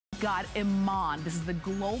got Iman. This is the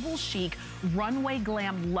global chic runway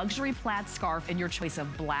glam luxury plaid scarf in your choice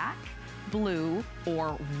of black, blue,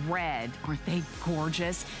 or red. Aren't they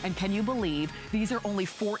gorgeous? And can you believe these are only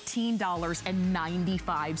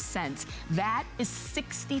 $14.95. That is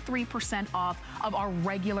 63% off of our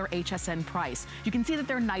regular HSN price. You can see that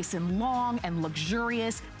they're nice and long and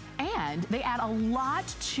luxurious, and they add a lot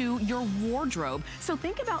to your wardrobe. So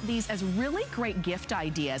think about these as really great gift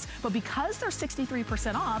ideas, but because they're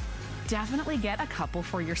 63% off, definitely get a couple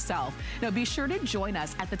for yourself. Now be sure to join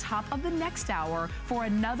us at the top of the next hour for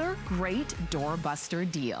another great doorbuster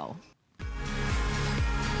deal.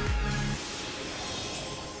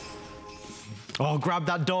 Oh, grab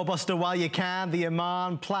that doorbuster while you can. The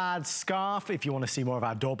Iman plaid scarf. If you want to see more of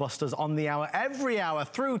our doorbusters on the hour, every hour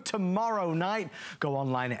through tomorrow night, go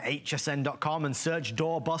online at hsn.com and search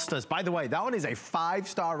doorbusters. By the way, that one is a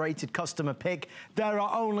 5-star rated customer pick. There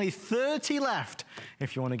are only 30 left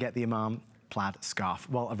if you want to get the Iman plaid scarf.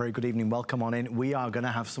 Well, a very good evening. Welcome on in. We are going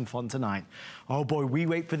to have some fun tonight. Oh boy, we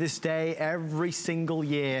wait for this day every single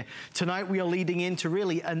year. Tonight we are leading into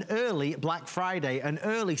really an early Black Friday, an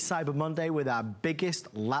early Cyber Monday with our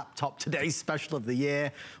biggest laptop today special of the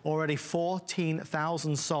year. Already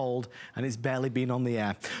 14,000 sold, and it's barely been on the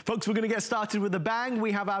air. Folks, we're going to get started with a bang.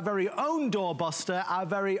 We have our very own doorbuster, our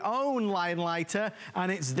very own line lighter,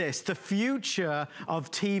 and it's this, the future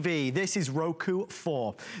of TV. This is Roku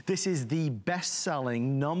 4. This is the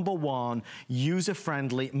best-selling, #1,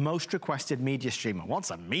 user-friendly, most requested media streamer. What's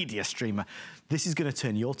a media streamer? This is going to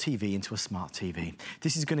turn your TV into a smart TV.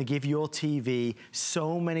 This is going to give your TV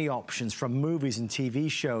so many options, from movies and TV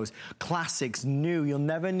shows, classics, new. You'll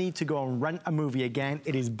never need to go and rent a movie again.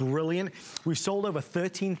 It is brilliant. We've sold over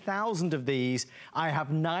 13,000 of these. I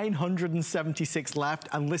have 976 left,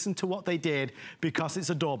 and listen to what they did, because it's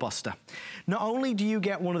a doorbuster. Not only do you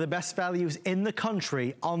get one of the best values in the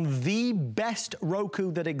country on the best Roku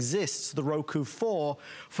that exists, the Roku 4,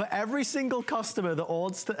 for every single customer that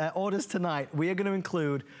orders tonight, we are going to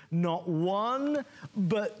include not 1,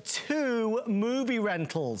 but 2 movie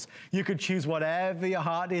rentals. You could choose whatever your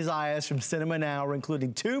heart desires from Cinema Now,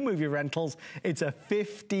 including 2 movie rentals. It's a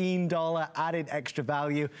 $15 added extra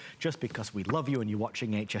value, just because we love you and you're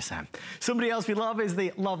watching HSN. Somebody else we love is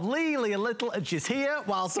the lovely Leah Little, and she's here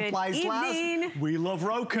while supplies last. We love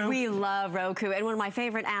Roku. We love Roku, and one of my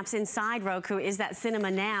favorite apps inside Roku is that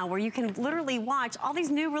Cinema Now, where you can literally watch all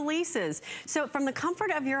these new releases. So from the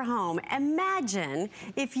comfort of your home, imagine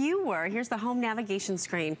if you were, here's the home navigation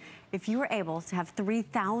screen, if you were able to have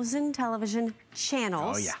 3,000 television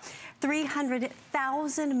channels,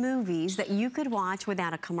 300,000 movies that you could watch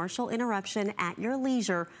without a commercial interruption at your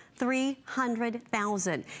leisure.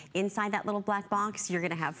 300,000. Inside that little black box, you're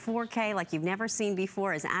gonna have 4K like you've never seen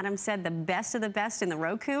before. As Adam said, the best of the best in the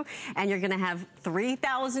Roku, and you're gonna have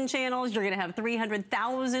 3,000 channels, you're gonna have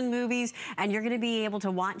 300,000 movies, and you're gonna be able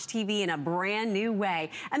to watch TV in a brand new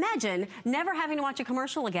way. Imagine never having to watch a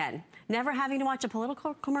commercial again, never having to watch a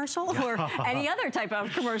political commercial or any other type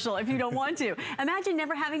of commercial if you don't want to. Imagine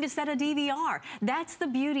never having to set a DVR. That's the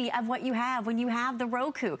beauty of what you have when you have the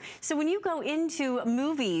Roku. So when you go into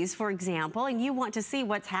movies, for example, and you want to see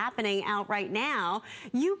what's happening out right now,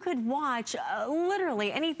 you could watch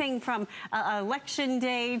literally anything from election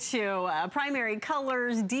day to primary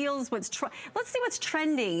colors, deals, let's see what's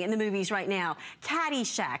trending in the movies right now.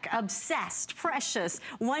 Caddyshack, Obsessed, Precious,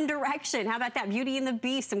 One Direction, how about that? Beauty and the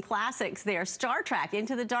Beast, some classics there. Star Trek,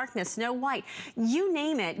 Into the Darkness, Snow White, you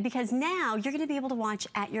name it, because now you're gonna be able to watch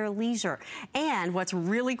at your leisure. And what's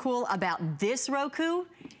really cool about this Roku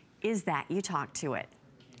is that you talk to it.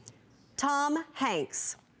 Tom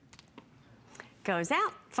Hanks goes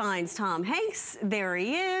out, finds Tom Hanks, there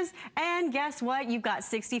he is, and guess what? You've got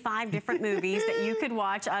 65 different movies that you could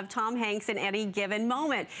watch of Tom Hanks in any given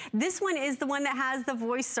moment. This one is the one that has the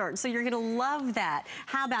voice search, so you're gonna love that.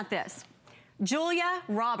 How about this? Julia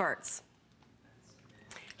Roberts.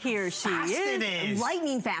 Here she is.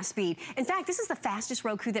 Lightning fast speed. In fact, this is the fastest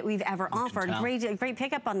Roku that we've ever offered. Great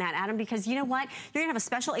pickup on that, Adam, because you know what? You're gonna have a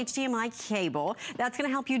special HDMI cable that's gonna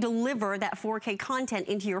help you deliver that 4K content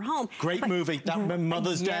into your home. Great movie. That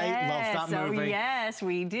Mother's Day. Love that movie. Yes,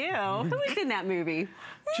 we do. Who is in that movie?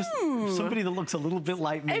 Just somebody that looks a little bit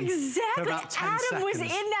like me. Exactly. For about 10 Adam seconds. was in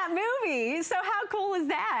that movie. So how cool is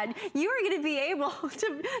that? You are going to be able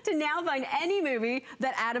to now find any movie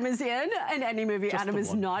that Adam is in and any movie just Adam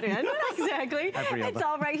is not in. Exactly. It's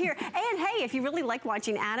all right here. And hey, if you really like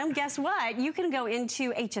watching Adam, guess what? You can go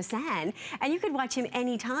into HSN and you can watch him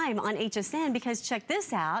anytime on HSN, because check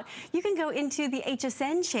this out. You can go into the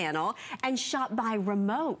HSN channel and shop by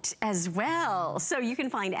remote as well. So you can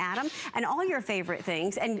find Adam and all your favorite things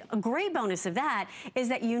things. And a great bonus of that is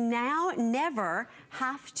that you now never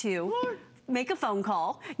have to make a phone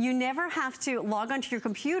call. You never have to log onto your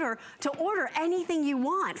computer to order anything you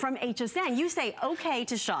want from HSN. You say okay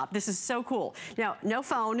to shop. This is so cool. Now, no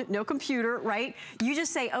phone, no computer, right? You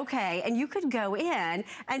just say okay, and you could go in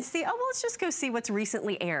and see, oh, well, let's just go see what's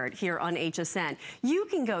recently aired here on HSN. You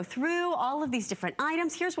can go through all of these different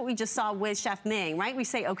items. Here's what we just saw with Chef Ming, right? We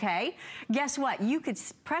say okay. Guess what? You could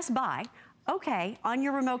press buy, okay, on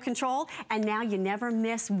your remote control, and now you never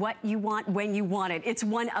miss what you want when you want it. It's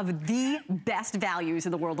one of the best values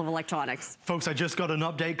in the world of electronics. Folks, I just got an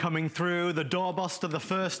update coming through. The doorbuster, the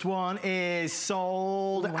first one, is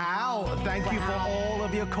sold out. Thank you for all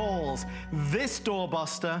of your calls. This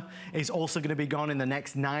doorbuster is also going to be gone in the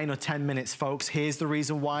next 9 or 10 minutes, folks. Here's the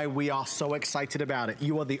reason why we are so excited about it.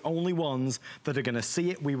 You are the only ones that are going to see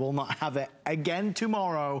it. We will not have it again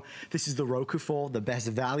tomorrow. This is the Roku 4, the best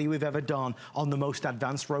value we've ever done on the most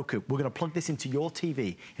advanced Roku. We're going to plug this into your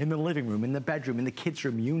TV, in the living room, in the bedroom, in the kids'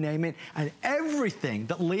 room, you name it, and everything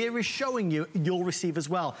that Leah is showing you, you'll receive as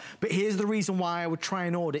well. But here's the reason why I would try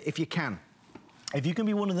and order if you can. If you can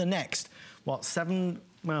be one of the next, what,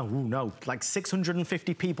 like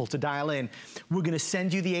 650 people to dial in, we're going to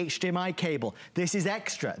send you the HDMI cable. This is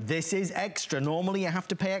extra. This is extra. Normally you have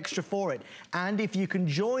to pay extra for it. And if you can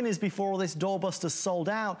join us before this doorbuster's sold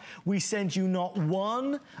out, we send you not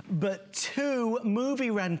 1, but 2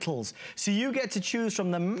 movie rentals. So you get to choose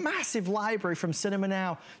from the massive library from Cinema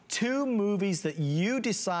Now, 2 movies that you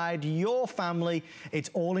decide, your family.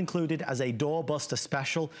 It's all included as a doorbuster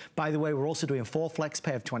special. By the way, we're also doing 4 flex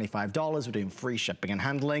pay of $25. We're doing free shipping and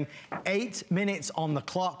handling. 8 minutes on the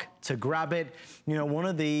clock to grab it. You know, one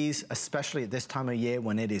of these, especially at this time of year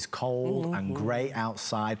when it is cold and grey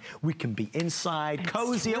outside, we can be inside,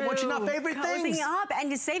 cozy up, watching our favorite things. Cozying up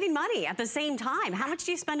and saving money at the same time. How much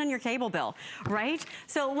do you spend on your cable bill, right?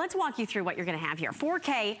 So let's walk you through what you're going to have here.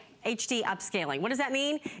 4K HD upscaling. What does that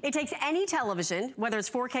mean? It takes any television, whether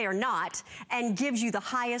it's 4K or not, and gives you the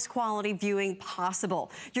highest quality viewing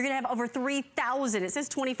possible. You're gonna have over 3,000. It says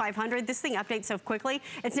 2,500. This thing updates so quickly.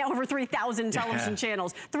 It's now over 3,000 television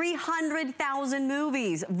channels, 300,000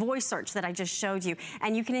 movies, voice search that I just showed you.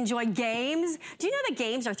 And you can enjoy games. Do you know that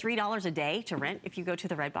games are $3 a day to rent if you go to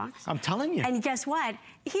the Redbox? I'm telling you. And guess what?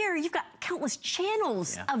 Here, you've got countless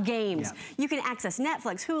channels of games. You can access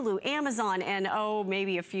Netflix, Hulu, Amazon, and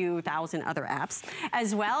maybe a few thousand other apps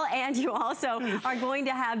as well. And you also are going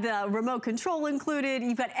to have the remote control included.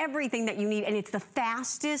 You've got everything that you need, and it's the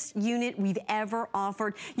fastest unit we've ever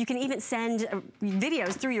offered. You can even send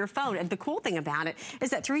videos through your phone. And the cool thing about it is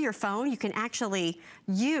that through your phone, you can actually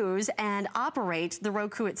use and operate the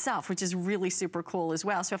Roku itself, which is really super cool as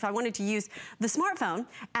well. So if I wanted to use the smartphone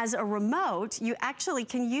as a remote, you actually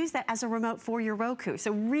can use that as a remote for your Roku.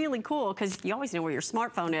 So really cool, because you always know where your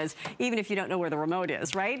smartphone is, even if you don't know where the remote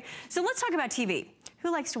is, right? So let's talk about TV.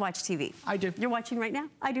 Who likes to watch TV? I do. You're watching right now?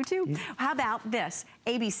 I do too. How about this?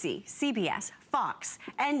 ABC, CBS, Fox,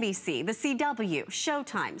 NBC, the CW,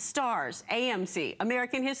 Showtime, Stars, AMC,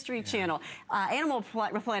 American History Channel, Animal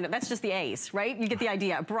Planet, that's just the A's, right? You get the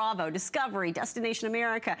idea. Bravo, Discovery, Destination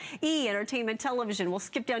America, E! Entertainment Television. We'll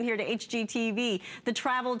skip down here to HGTV, the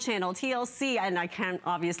Travel Channel, TLC, and I can't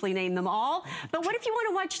obviously name them all. But what if you want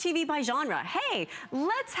to watch TV by genre? Hey,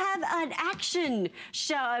 let's have an action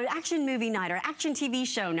show, action movie night, or action TV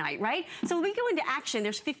show night, right? So when we go into action,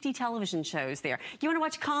 there's 50 television shows there. You want to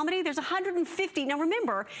watch comedy? There's 150. Now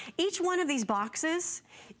remember, each one of these boxes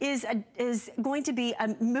is going to be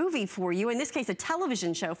a movie for you, in this case a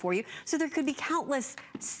television show for you, so there could be countless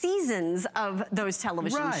seasons of those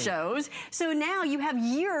television shows. So now you have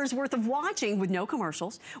years worth of watching with no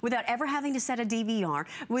commercials, without ever having to set a DVR,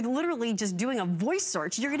 with literally just doing a voice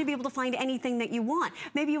search. You're going to be able to find anything that you want.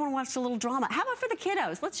 Maybe you want to watch a little drama. How about for the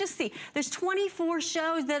kiddos? Let's just see. There's 24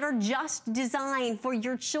 shows that are just designed for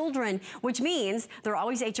your children, which means they're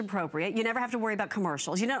always age appropriate. You never have to worry about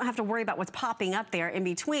commercials. You don't have to worry about what's popping up there in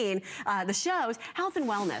between the shows. Health and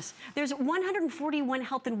wellness. There's 141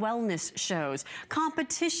 health and wellness shows.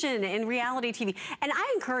 Competition in reality TV. And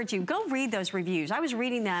I encourage you, go read those reviews. I was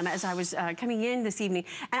reading them as I was coming in this evening,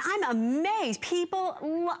 and I'm amazed. People,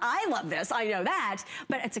 I love this, I know that,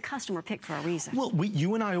 but it's a customer pick for a reason. Well,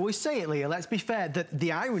 you and I always say it, Leah, let's be fair, that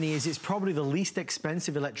the irony is it's probably the least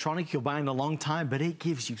expensive electronic you'll buy in a long time, but it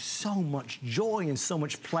gives you so much joy and so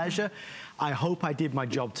much pleasure. I hope I did my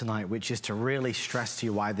job tonight, which is to really stress to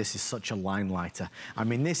you why this is such a line lighter. I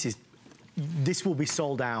mean, this will be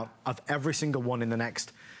sold out of every single one in the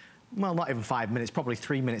next well, not even 5 minutes, probably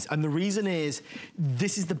 3 minutes. And the reason is,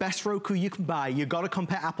 this is the best Roku you can buy. You've got to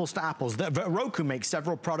compare apples to apples. Roku makes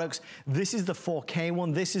several products. This is the 4K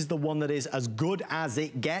one. This is the one that is as good as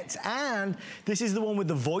it gets. And this is the one with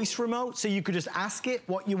the voice remote, so you could just ask it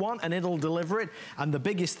what you want and it'll deliver it. And the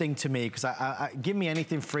biggest thing to me, because give me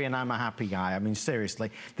anything free and I'm a happy guy. I mean,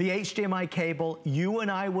 seriously. The HDMI cable, you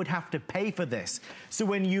and I would have to pay for this. So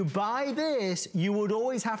when you buy this, you would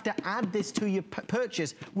always have to add this to your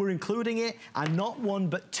purchase. We're including it, and not one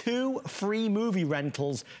but 2 free movie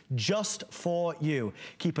rentals just for you.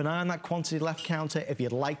 Keep an eye on that quantity left counter. If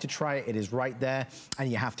you'd like to try it, it is right there,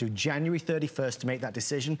 and you have to January 31st to make that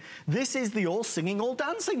decision. This is the all singing, all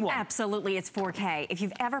dancing one. Absolutely, it's 4K. If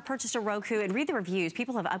you've ever purchased a Roku, and read the reviews,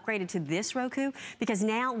 people have upgraded to this Roku, because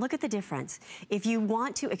now, look at the difference. If you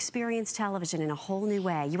want to experience television in a whole new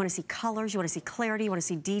way, you want to see colors, you want to see clarity, you want to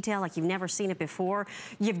see detail like you've never seen it before,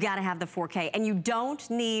 you've got to have the 4K. And you don't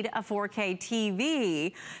need a 4K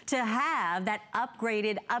TV to have that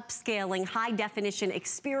upgraded, upscaling, high definition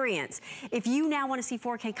experience. If you now want to see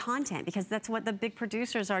 4K content, because that's what the big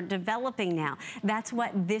producers are developing now, that's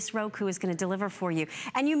what this Roku is going to deliver for you.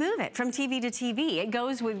 And you move it from TV to TV. It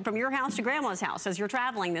goes from your house to grandma's house as you're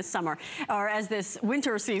traveling this summer, or as this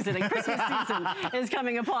winter season and Christmas season is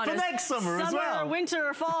coming upon us. For next summer as well. Summer,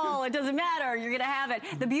 winter, fall, it doesn't matter. You're going to have it.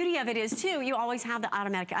 The beauty of it is, too, you always have the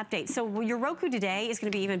automatic update. So your Roku today is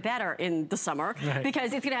going to be even better in the summer, right,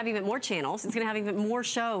 because it's going to have even more channels. It's going to have even more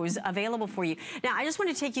shows available for you. Now, I just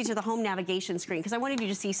want to take you to the home navigation screen because I wanted you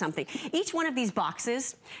to see something. Each one of these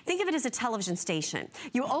boxes, think of it as a television station.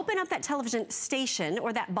 You open up that television station,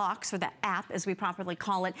 or that box, or that app, as we properly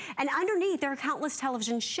call it, and underneath there are countless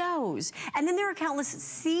television shows. And then there are countless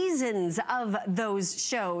seasons of those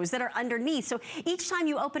shows that are underneath. So each time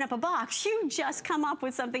you open up a box, you just come up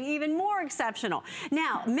with something even more exceptional.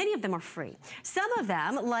 Now, many of them are free. Some of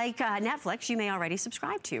them, like Netflix, you may already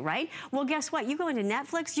subscribe to, right? Well, guess what? You go into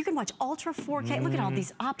Netflix, you can watch Ultra 4K. Look at all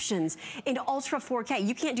these options in Ultra 4K.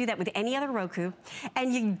 You can't do that with any other Roku,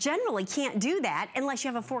 and you generally can't do that unless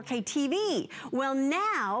you have a 4K TV. Well,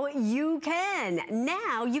 now you can.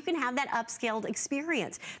 Now you can have that upscaled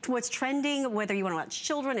experience to what's trending, whether you want to watch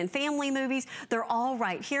children and family movies. They're all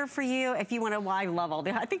right here for you. If you want to, well, I love all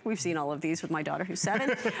the, I think we've seen all of these with my daughter who's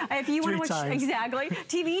 7. If you want to watch, exactly,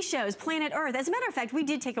 TV shows, Planet Earth. As a matter of fact, we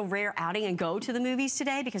did take a rare outing and go to the movies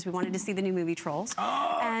today because we wanted to see the new movie Trolls.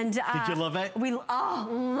 Oh, and did you love it? We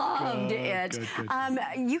loved it. Good.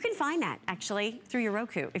 You can find that actually through your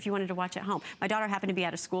Roku if you wanted to watch at home. My daughter happened to be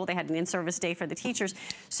out of school. They had an in-service day for the teachers.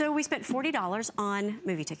 So we spent $40 on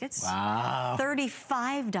movie tickets. Wow.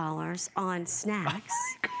 $35 on snacks.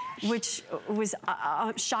 Which was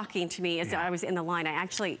shocking to me as I was in the line. I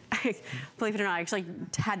actually, believe it or not, I actually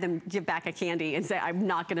had them give back a candy and say, I'm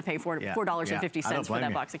not going to pay $4.50 for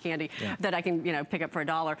that box of candy that I can, pick up for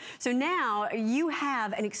 $1. So now you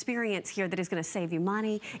have an experience here that is going to save you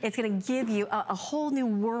money. It's going to give you a whole new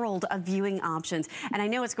world of viewing options. And I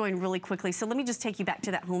know it's going really quickly, so let me just take you back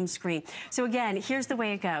to that home screen. So again, here's the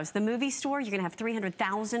way it goes. The movie store, you're going to have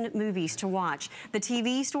 300,000 movies to watch. The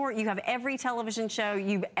TV store, you have every television show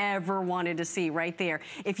you've ever wanted to see right there.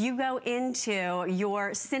 If you go into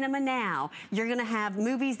your cinema now, you're going to have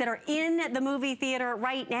movies that are in the movie theater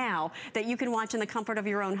right now that you can watch in the comfort of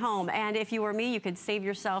your own home. And if you were me, you could save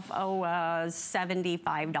yourself,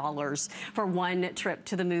 $75 for one trip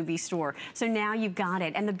to the movie store. So now you've got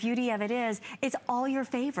it. And the beauty of it is, it's all your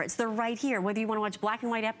favorites. They're right here. Whether you want to watch black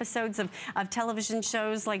and white episodes of television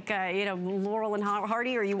shows like, Laurel and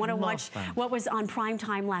Hardy, or you want to watch what was on prime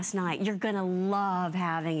time last night, you're going to love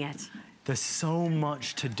having it. There's so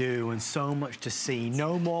much to do and so much to see.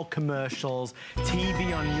 No more commercials,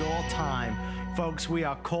 TV on your time. Folks, we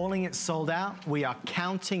are calling it sold out. We are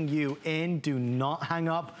counting you in. Do not hang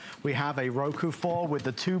up. We have a Roku 4 with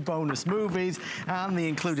the 2 bonus movies and the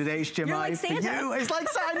included HDMI for you. It's like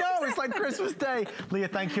Santa. I know, it's like Christmas Day. Leah,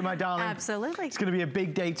 thank you, my darling. Absolutely. It's going to be a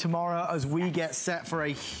big day tomorrow as we get set for a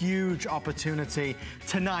huge opportunity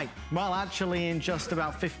tonight. Well, actually, in just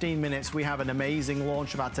about 15 minutes, we have an amazing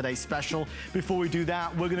launch of our today's special. Before we do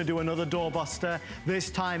that, we're going to do another doorbuster. This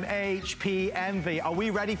time, HP Envy. Are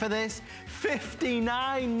we ready for this?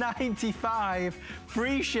 $59.95,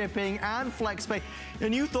 free shipping and flex pay.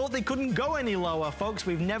 And you thought they couldn't go any lower, folks.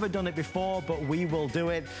 We've never done it before, but we will do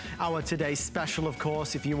it. Our today's special, of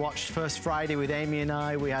course, if you watched First Friday with Amy and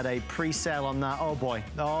I, we had a pre-sale on that. Oh boy,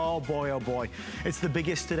 oh boy, oh boy. It's the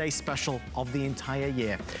biggest Today special of the entire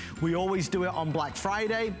year. We always do it on Black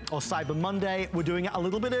Friday or Cyber Monday. We're doing it a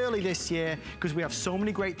little bit early this year because we have so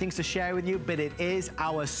many great things to share with you, but it is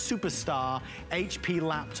our superstar HP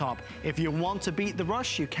laptop. If you want want to beat the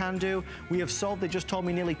rush, you can do. We have sold, they just told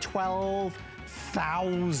me, nearly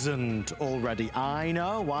 12,000 already. I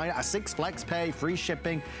know, why? A 6 flex pay, free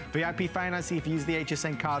shipping, VIP financing if you use the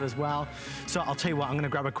HSN card as well. So I'll tell you what, I'm gonna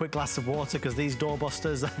grab a quick glass of water because these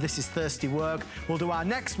doorbusters, this is thirsty work. We'll do our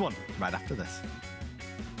next one right after this.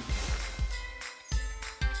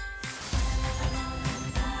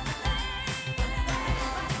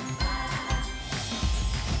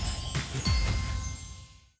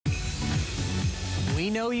 We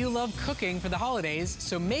know you love cooking for the holidays,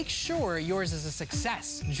 so make sure yours is a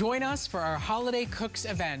success. Join us for our Holiday Cooks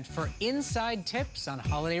event for inside tips on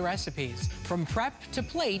holiday recipes. From prep to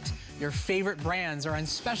plate, your favorite brands are on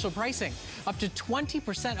special pricing. Up to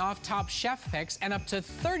 20% off top chef picks and up to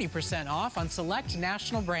 30% off on select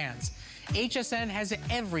national brands. HSN has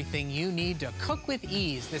everything you need to cook with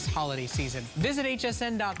ease this holiday season. Visit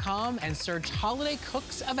hsn.com and search Holiday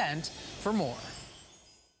Cooks event for more.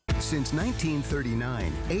 Since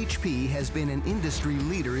 1939, HP has been an industry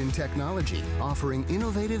leader in technology, offering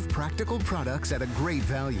innovative, practical products at a great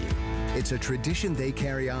value. It's a tradition they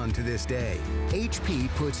carry on to this day. HP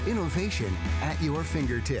puts innovation at your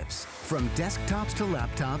fingertips. From desktops to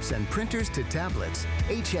laptops and printers to tablets,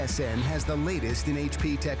 HSN has the latest in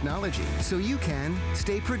HP technology, so you can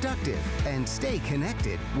stay productive and stay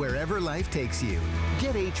connected wherever life takes you.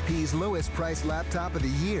 Get HP's lowest price laptop of the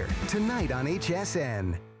year tonight on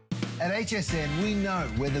HSN. At HSN, we know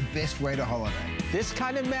we're the best way to holiday. This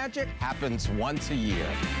kind of magic happens once a year.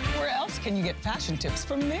 Where else can you get fashion tips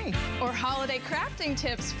from me? Or holiday crafting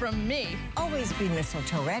tips from me. Always be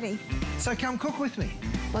mistletoe ready. So come cook with me.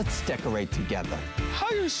 Let's decorate together. How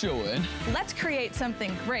you doing? Let's create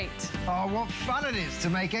something great. Oh, what fun it is to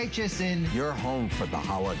make HSN Your home for the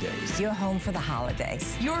holidays. You're home for the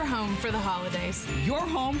holidays. Your home for the holidays. Your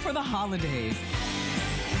home for the holidays.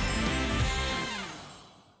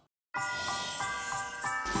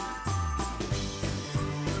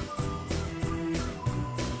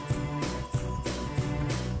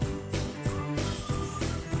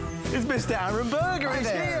 It's Mr. Aaron Berger is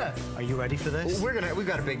here. Are you ready for this? We've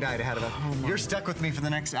got a big night ahead of us. You're stuck with me for the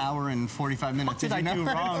next hour and 45 minutes. What did I do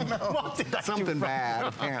wrong? What did I Something do bad,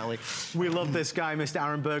 apparently. We love this guy, Mr.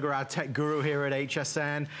 Aaron Berger, our tech guru here at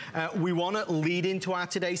HSN. We want to lead into our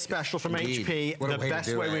today's special from HP, the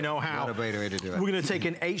best way we know how. What a way to do it. We're going to take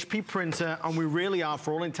an HP printer, and we really are,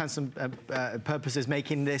 for all intents and purposes,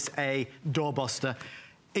 making this a doorbuster.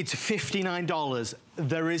 It's $59.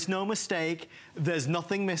 There is no mistake. There's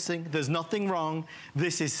nothing missing. There's nothing wrong.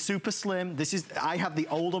 This is super slim. I have the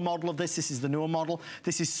older model of this. This is the newer model.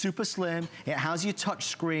 This is super slim. It has your touch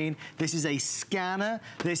screen. This is a scanner.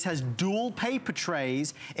 This has dual paper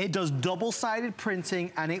trays. It does double-sided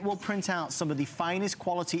printing, and it will print out some of the finest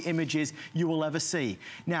quality images you will ever see.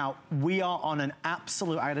 Now, we are on an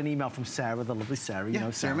absolute, I had an email from Sarah, the lovely Sarah, you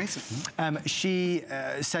know Sarah. Mason. She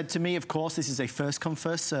said to me, of course, this is a first come,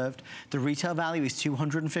 first served. The retail value is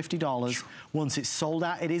 $250. Once it's sold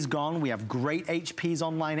out, it is gone. We have great HPs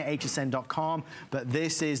online at hsn.com, but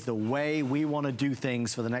this is the way we want to do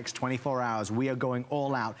things for the next 24 hours. We are going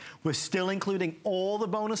all out. We're still including all the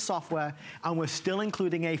bonus software, and we're still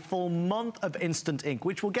including a full month of instant ink,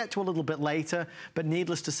 which we'll get to a little bit later, but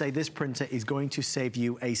needless to say, this printer is going to save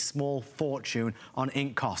you a small fortune on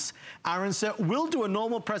ink costs. Aaron, sir, we'll do a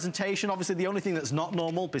normal presentation. Obviously, the only thing that's not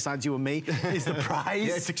normal, besides you and me, is the price.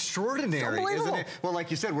 Yeah, it's extraordinary, isn't it? Well,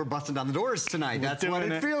 like you said, we're busting down the doors tonight. That's what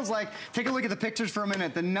it feels like. Take a look at the pictures for a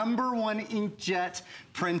minute. The #1 inkjet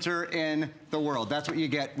printer in the world. That's what you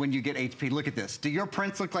get when you get HP. Look at this. Do your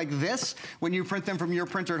prints look like this when you print them from your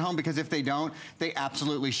printer at home? Because if they don't, they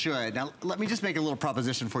absolutely should. Now, let me just make a little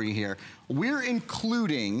proposition for you here. We're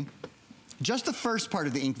including just the first part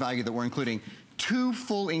of the ink value that we're including. 2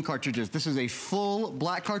 full ink cartridges. This is a full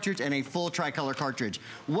black cartridge and a full tricolor cartridge.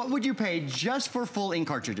 What would you pay just for full ink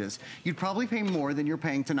cartridges? You'd probably pay more than you're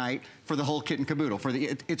paying tonight for the whole kit and caboodle.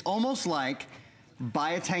 It's almost like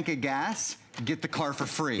buy a tank of gas, get the car for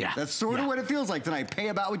free. Yeah. That's sort of what it feels like tonight. Pay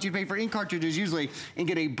about what you pay for ink cartridges usually and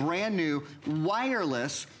get a brand new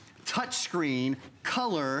wireless touchscreen,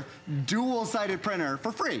 color, dual-sided printer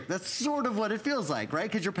for free. That's sort of what it feels like, right?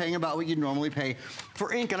 Because you're paying about what you'd normally pay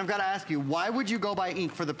for ink. And I've got to ask you, why would you go buy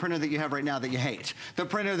ink for the printer that you have right now that you hate? The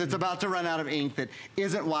printer that's about to run out of ink, that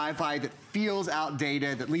isn't Wi-Fi, that feels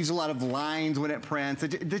outdated, that leaves a lot of lines when it prints,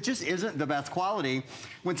 that just isn't the best quality.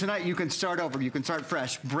 When tonight you can start over, you can start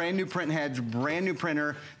fresh, brand new print heads, brand new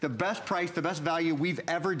printer, the best price, the best value we've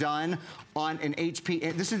ever done on an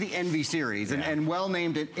HP. This is the Envy series, and well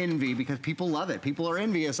named it Envy because people love it. People are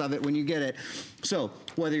envious of it when you get it. So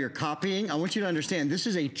whether you're copying, I want you to understand this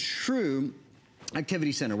is a true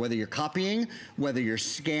Activity Center, whether you're copying, whether you're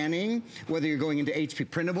scanning, whether you're going into HP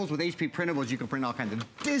printables. With HP printables, you can print all kinds of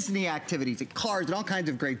Disney activities and cards and all kinds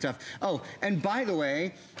of great stuff. Oh, and by the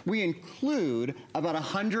way, we include about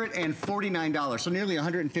 $149, so nearly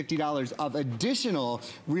 $150 of additional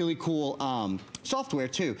really cool software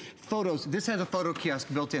too. Photos, this has a photo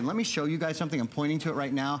kiosk built in. Let me show you guys something. I'm pointing to it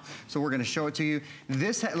right now, so we're gonna show it to you.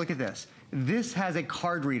 Look at this. This has a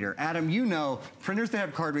card reader. Adam, you know, printers that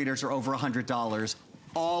have card readers are over $100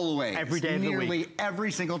 always. Every day of the week. Nearly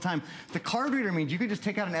every single time. The card reader means you can just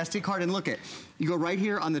take out an SD card and look at. You go right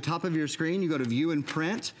here on the top of your screen, you go to View and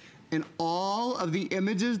Print, and all of the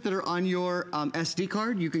images that are on your SD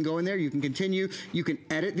card, you can go in there, you can continue, you can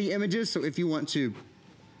edit the images. So if you want to,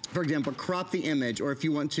 for example, crop the image, or if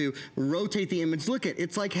you want to rotate the image, look at,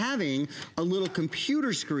 it's like having a little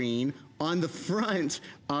computer screen on the front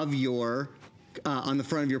of your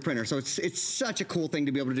printer. So it's such a cool thing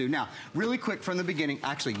to be able to do. Now, really quick from the beginning,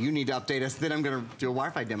 actually, you need to update us, then I'm gonna do a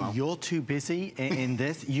Wi-Fi demo. You're too busy in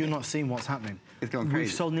this, you're not seeing what's happening. It's going crazy.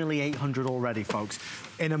 We've sold nearly 800 already, folks.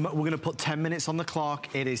 We're gonna put 10 minutes on the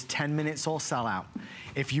clock. It is 10 minutes or sell out.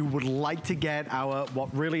 If you would like to get our,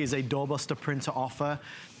 what really is a doorbuster printer offer,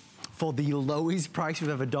 for the lowest price we've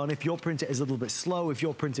ever done. If your printer is a little bit slow, if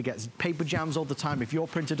your printer gets paper jams all the time, if your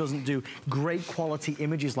printer doesn't do great quality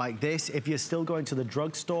images like this, if you're still going to the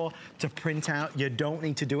drugstore to print out, you don't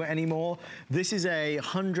need to do it anymore. This is a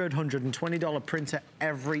 $120 printer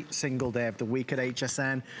every single day of the week at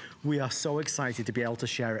HSN. We are so excited to be able to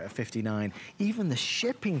share it at $59. Even the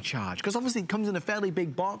shipping charge, because obviously it comes in a fairly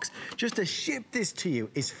big box, just to ship this to you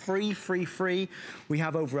is free, free, free. We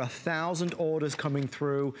have over 1,000 orders coming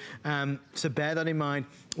through. So bear that in mind.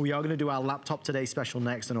 We are going to do our laptop today special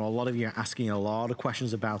next. I know a lot of you are asking a lot of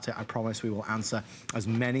questions about it. I promise we will answer as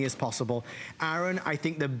many as possible. Aaron, I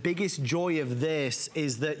think the biggest joy of this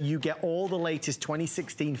is that you get all the latest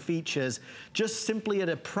 2016 features just simply at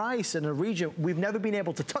a price and a region we've never been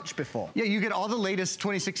able to touch before. Yeah, you get all the latest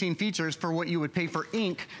 2016 features for what you would pay for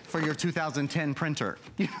ink for your 2010 printer.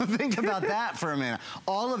 You know, think about that for a minute.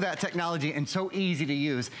 All of that technology and so easy to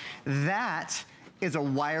use. That is a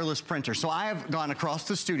wireless printer. So I have gone across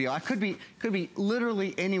the studio. I could be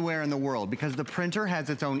literally anywhere in the world because the printer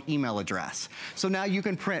has its own email address. So now you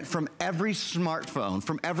can print from every smartphone,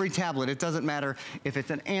 from every tablet. It doesn't matter if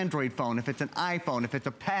it's an Android phone, if it's an iPhone, if it's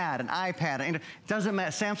a pad, an iPad, it doesn't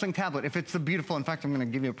matter, Samsung tablet, if it's the beautiful, in fact, I'm gonna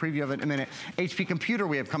give you a preview of it in a minute, HP computer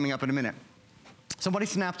we have coming up in a minute. Somebody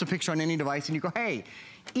snaps a picture on any device and you go, hey,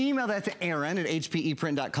 email that to Aaron at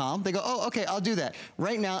hpeprint.com. They go, oh, okay, I'll do that.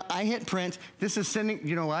 Right now, I hit print. This is sending,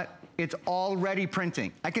 you know what? It's already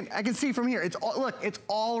printing. I can see from here, look, it's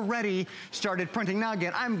already started printing. Now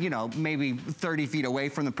again, I'm, you know, maybe 30 feet away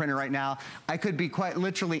from the printer right now. I could be quite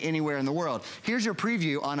literally anywhere in the world. Here's your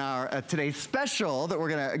preview on our today's special that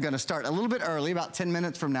we're gonna start a little bit early, about 10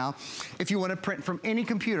 minutes from now. If you wanna print from any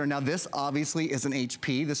computer. Now this obviously is an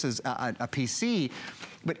HP, this is a PC.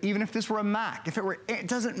 But even if this were a Mac, it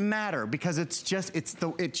doesn't matter because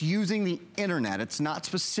it's using the internet. It's not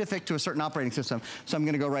specific to a certain operating system. So I'm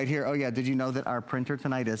gonna go right here. Oh yeah, did you know that our printer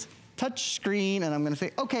tonight is touch screen? And I'm gonna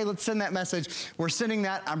say, okay, let's send that message. We're sending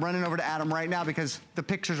that. I'm running over to Adam right now because the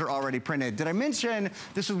pictures are already printed. Did I mention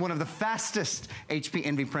this is one of the fastest HP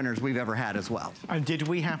Envy printers we've ever had as well? And did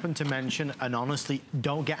we happen to mention, and honestly,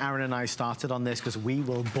 don't get Aaron and I started on this because we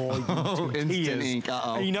will bore you to instant tears. ink,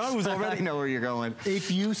 uh-oh. You know, it was already. I know where you're going. If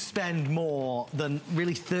you spend more than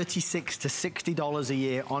really $36 to $60 a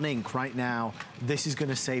year on ink right now, this is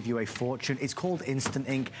gonna save you a fortune. It's called Instant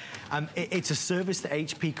Ink. It's a service that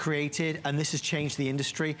HP created, and this has changed the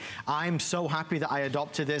industry. I'm so happy that I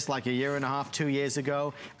adopted this like a year and a half, 2 years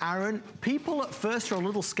ago. Aaron, people at first are a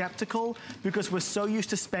little skeptical because we're so used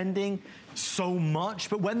to spending so much,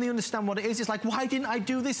 but when they understand what it is, it's like, why didn't I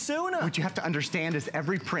do this sooner? What you have to understand is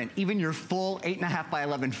every print, even your full 8.5 by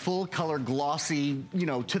 11, full color glossy, you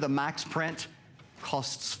know, to the max print,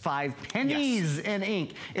 costs 5 pennies in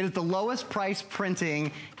ink. It is the lowest price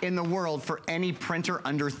printing in the world for any printer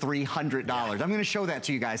under $300. I'm gonna show that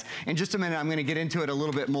to you guys. In just a minute, I'm gonna get into it a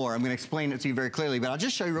little bit more. I'm gonna explain it to you very clearly, but I'll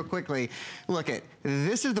just show you real quickly. Look at,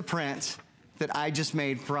 this is the print that I just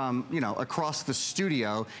made from, you know, across the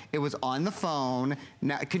studio. It was on the phone.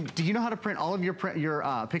 Now, do you know how to print all of your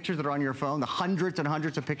pictures that are on your phone, the hundreds and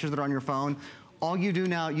hundreds of pictures that are on your phone? All you do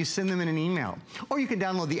now, you send them in an email. Or you can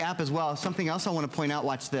download the app as well. Something else I want to point out,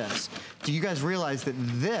 watch this. Do you guys realize that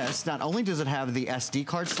this, not only does it have the SD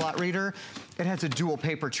card slot reader, it has a dual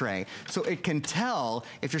paper tray. So it can tell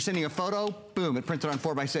if you're sending a photo, boom, it printed on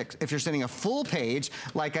 4x6. If you're sending a full page,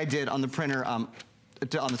 like I did on the printer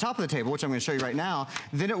on the top of the table, which I'm going to show you right now,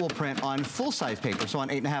 then it will print on full-size paper. So on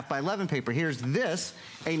 8.5 by 11 paper. Here's this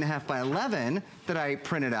 8.5 by 11 that I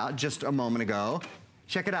printed out just a moment ago.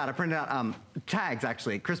 Check it out. I printed out tags,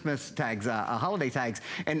 actually, Christmas tags, holiday tags.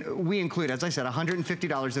 And we include, as I said,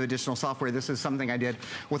 $150 of additional software. This is something I did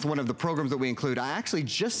with one of the programs that we include. I actually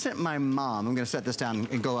just sent my mom, I'm going to set this down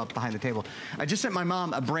and go up behind the table. I just sent my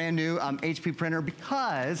mom a brand new HP printer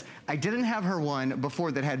because I didn't have her one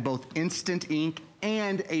before that had both instant ink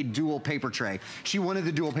and a dual paper tray. She wanted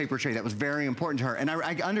the dual paper tray. That was very important to her, and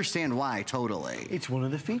I understand why, totally. It's one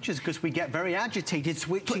of the features, because we get very agitated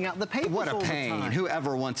switching out the papers all the time. What a pain.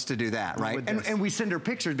 Whoever wants to do that, right? And we send her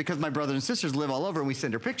pictures, because my brothers and sisters live all over, and we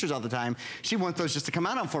send her pictures all the time. She wants those just to come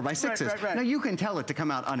out on 4x6s. Right. Now, you can tell it to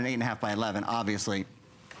come out on an 8.5 by 11, obviously.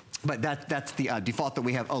 But that's the default that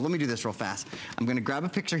we have. Oh, let me do this real fast. I'm going to grab a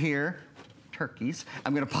picture here. Turkeys.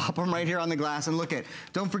 I'm going to pop them right here on the glass and look at.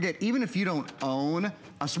 Don't forget, even if you don't own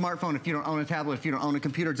a smartphone, if you don't own a tablet, if you don't own a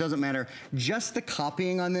computer, it doesn't matter. Just the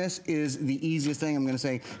copying on this is the easiest thing. I'm going to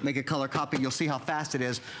say make a color copy. You'll see how fast it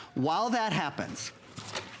is. While that happens,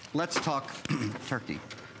 let's talk turkey.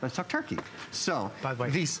 Let's talk turkey. So, by the way,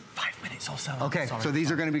 these 5 minutes or so. Okay, so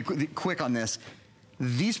these are going to be quick on this.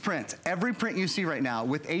 These prints, every print you see right now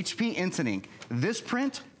with HP Instant Ink, this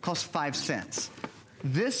print costs 5 cents.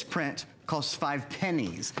 This print costs 5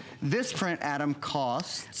 pennies. This print, Adam,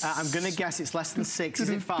 costs... I'm going to guess it's less than 6. Is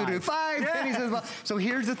it 5? 5 pennies as well. So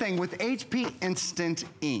here's the thing with HP Instant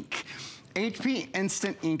Ink. HP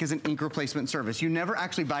Instant Ink is an ink replacement service. You never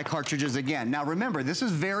actually buy cartridges again. Now remember, this is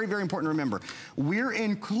very, very important to remember. We're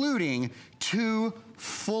including 2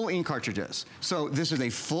 full ink cartridges. So this is a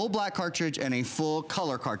full black cartridge and a full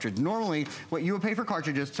color cartridge. Normally, what you would pay for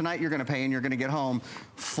cartridges, tonight you're gonna pay and you're gonna get home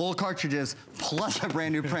full cartridges plus a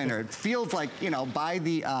brand new printer. It feels like, you know, buy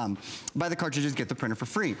the cartridges, get the printer for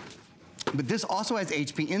free. But this also has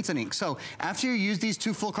HP Instant Ink. So after you use these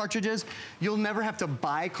 2 full cartridges, you'll never have to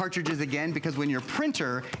buy cartridges again, because when your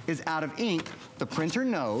printer is out of ink, the printer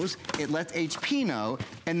knows, it lets HP know,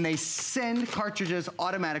 and they send cartridges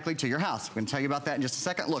automatically to your house. I'm gonna tell you about that in just a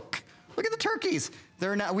second. Look at the turkeys.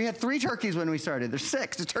 We had 3 turkeys when we started. There's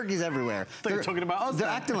 6. There's turkeys everywhere. They're talking about us. They're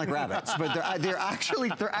acting like rabbits, but they're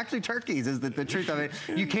actually turkeys. Is the truth of it?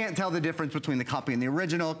 You can't tell the difference between the copy and the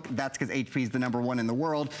original. That's because HP is the #1 in the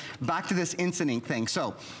world. Back to this Instant Ink thing.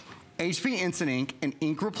 So, HP Instant Ink, an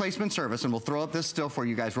ink replacement service, and we'll throw up this still for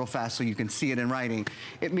you guys real fast so you can see it in writing.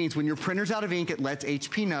 It means when your printer's out of ink, it lets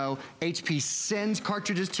HP know. HP sends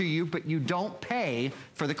cartridges to you, but you don't pay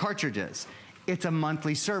for the cartridges. It's a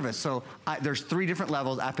monthly service. So there's 3 different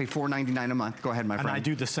levels. I pay $4.99 a month. Go ahead, my friend. And I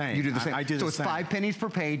do the same. You do the same. I do the same. So it's 5 pennies per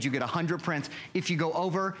page. You get 100 prints. If you go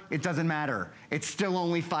over, it doesn't matter. It's still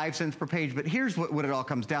only 5 cents per page. But here's what it all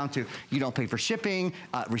comes down to. You don't pay for shipping.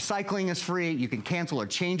 Recycling is free. You can cancel or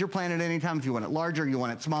change your plan at any time if you want it larger, you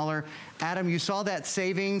want it smaller. Adam, you saw that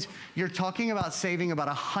savings. You're talking about saving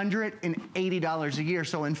about $180 a year.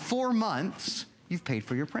 So in 4 months, you've paid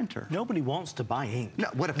for your printer. Nobody wants to buy ink. No,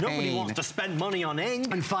 what a pain. Nobody wants to spend money on ink.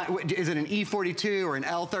 And is it an E42 or an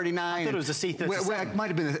L39? I thought it was a C37. It might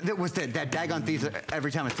have been. It was that daggone thief.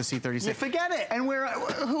 Every time it's the C36. You forget it. And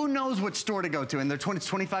who knows what store to go to? And it's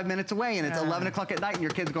 25 minutes away, and it's 11 o'clock at night, and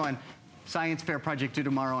your kid's going, science fair project due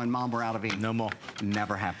tomorrow, and Mom, we're out of ink. No more.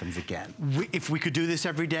 Never happens again. If we could do this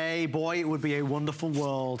every day, boy, it would be a wonderful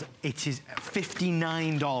world. It is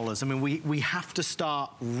 $59. I mean, we have to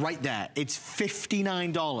start right there. It's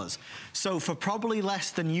 $59. So for probably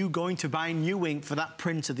less than you going to buy new ink for that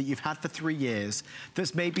printer that you've had for 3 years,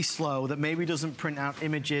 that's maybe slow, that maybe doesn't print out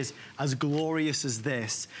images as glorious as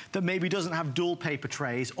this, that maybe doesn't have dual paper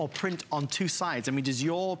trays or print on 2 sides. I mean, does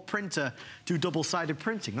your printer do double-sided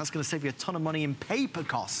printing? That's going to save you a ton of money in paper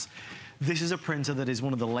costs. This is a printer that is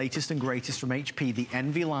one of the latest and greatest from HP, the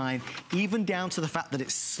Envy line, even down to the fact that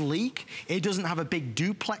it's sleek. It doesn't have a big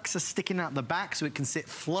duplexer sticking out the back, so it can sit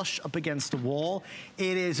flush up against a wall.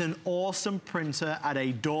 It is an awesome printer at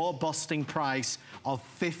a door-busting price of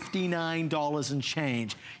 $59 and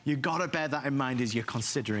change. You gotta bear that in mind as you're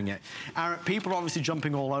considering it. People are obviously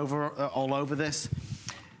jumping all over this.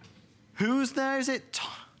 Who's there? Is it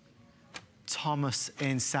Thomas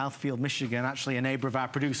in Southfield, Michigan, actually a neighbor of our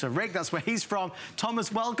producer, Rick. That's where he's from.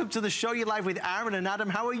 Thomas, welcome to the show. You're live with Aaron and Adam.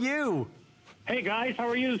 How are you? Hey, guys. How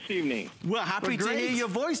are you this evening? We're happy to hear your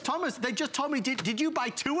voice. Thomas, they just told me, did you buy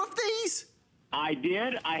 2 of these? I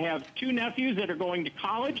did. I have 2 nephews that are going to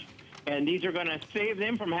college, and these are going to save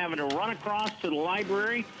them from having to run across to the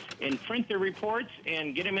library and print their reports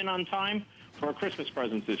and get them in on time for Christmas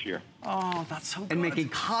presents this year. Oh, that's so good. And making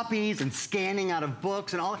copies and scanning out of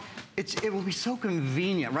books and all. It will be so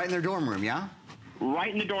convenient right in their dorm room, yeah?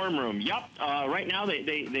 right in the dorm room. Yep. Right now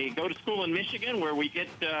they go to school in Michigan where we get,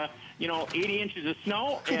 80 inches of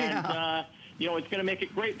snow. And, it's going to make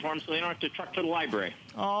it great for them so they don't have to truck to the library.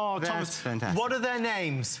 Oh, that's Thomas, fantastic. What are their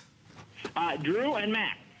names? Drew and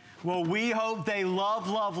Matt. Well, we hope they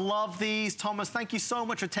love these. Thomas, thank you so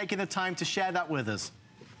much for taking the time to share that with us.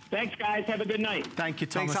 Thanks, guys. Have a good night. Thank you,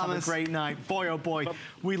 Thomas. Thanks, Have a great night. Boy, oh boy,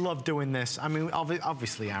 we love doing this. I mean,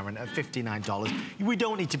 obviously, Aaron, at $59, we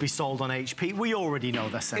don't need to be sold on HP. We already know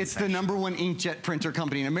that's sensation. It's the #1 inkjet printer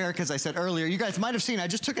company in America, as I said earlier. You guys might have seen, I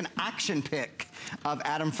just took an action pic of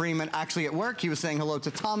Adam Freeman actually at work. He was saying hello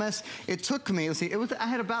to Thomas. It took me, let's see, I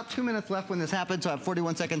had about 2 minutes left when this happened, so I have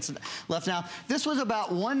 41 seconds left now. This was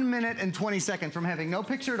about 1 minute and 20 seconds from having no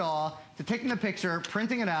picture at all to taking the picture,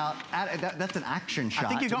 printing it out. That's an action shot. I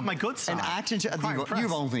think you got my good side. An action shot.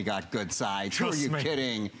 You've only got good sides. Who are you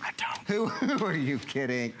kidding? I don't. Who are you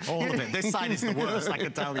kidding? All of it. This side is the worst, I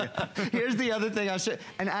can tell you. Here's the other thing I'll show.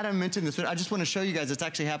 And Adam mentioned this, but I just want to show you guys it's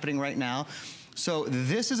actually happening right now. So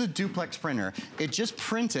this is a duplex printer. It just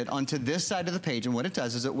printed onto this side of the page, and what it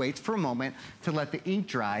does is it waits for a moment to let the ink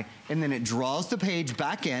dry, and then it draws the page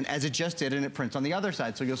back in as it just did, and it prints on the other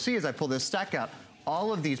side. So you'll see as I pull this stack out,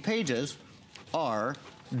 all of these pages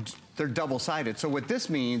they're double-sided. So what this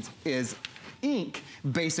means is ink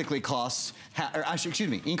basically costs,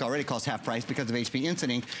 ink already costs half price because of HP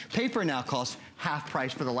Instant Ink. Paper now costs half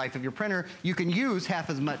price for the life of your printer. You can use half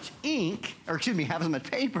as much ink, or half as much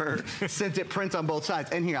paper since it prints on both sides.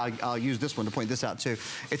 And here, I'll use this one to point this out too.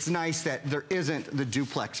 It's nice that there isn't the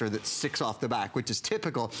duplexer that sticks off the back, which is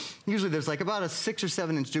typical. Usually there's like about a 6 or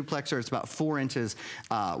 7 inch duplexer. It's about 4 inches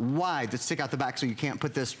wide that stick out the back, so you can't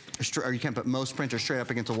put this, or you can't put most printers straight up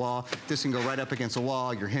against a wall. This can go right up against a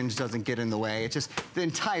wall. Your hinge doesn't get in the way. It's just, the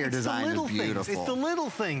entire design is beautiful. It's the little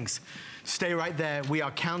things. Stay right there. We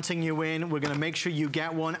are counting you in. We're going to make sure you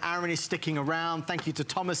get one. Aaron is sticking around. Thank you to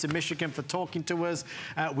Thomas in Michigan for talking to us.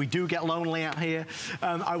 We do get lonely out here.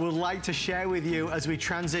 I would like to share with you as we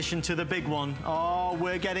transition to the big one. Oh,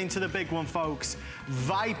 we're getting to the big one, folks.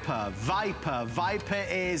 Viper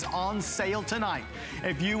is on sale tonight.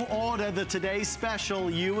 If you order the Today's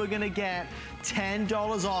Special, you are going to get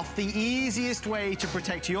 $10 off, the easiest way to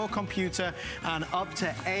protect your computer and up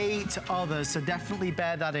to 8 others, so definitely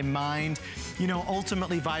bear that in mind. You know,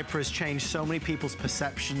 ultimately Viper has changed so many people's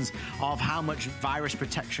perceptions of how much virus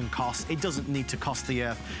protection costs. It doesn't need to cost the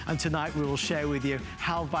earth, and tonight we will share with you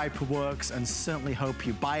how Viper works and certainly hope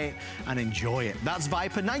you buy it and enjoy it. That's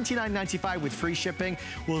Viper, $99.95 with free shipping.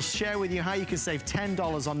 We'll share with you how you can save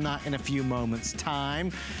 $10 on that in a few moments'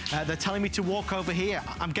 time. They're telling me to walk over here.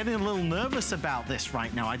 I'm getting a little nervous about this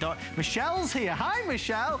right now. Michelle's here. Hi,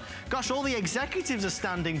 Michelle. Gosh, all the executives are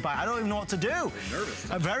standing by. I don't even know what to do. Nervous.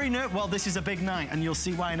 Very nervous. Well, this is a big night, and you'll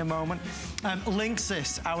see why in a moment.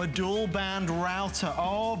 Linksys, our dual band router.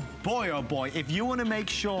 Oh boy. If you want to make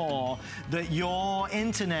sure that your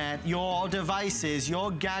internet, your devices,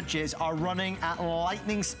 your gadgets are running at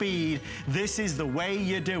lightning speed, this is the way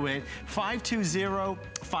you do it.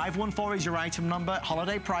 520-514 is your item number.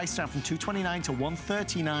 Holiday price down from $229 to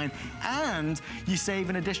 $139. And you save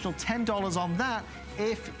an additional $10 on that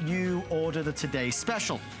if you order the Today's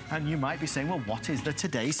Special. And you might be saying, well, what is the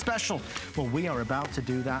Today's Special? Well, we are about to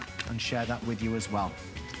do that and share that with you as well.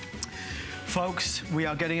 Folks, we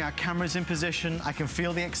are getting our cameras in position. I can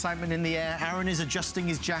feel the excitement in the air. Aaron is adjusting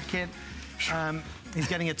his jacket. He's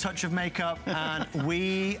getting a touch of makeup, and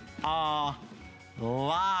we are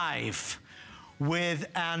live with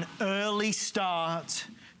an early start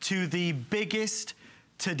to the biggest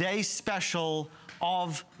Today's Special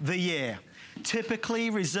of the year.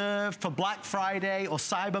 Typically reserved for Black Friday or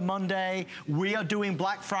Cyber Monday. We are doing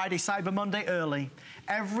Black Friday, Cyber Monday early.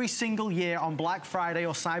 Every single year on Black Friday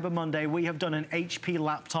or Cyber Monday, we have done an HP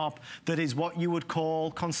laptop that is what you would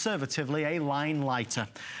call, conservatively, a line lighter.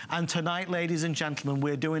 And tonight, ladies and gentlemen,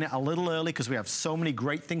 we're doing it a little early because we have so many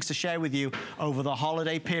great things to share with you over the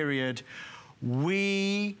holiday period.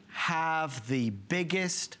 We have the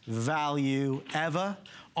biggest value ever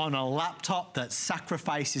on a laptop that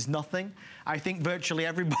sacrifices nothing. I think virtually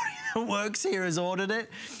everybody that works here has ordered it.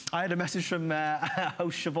 I had a message from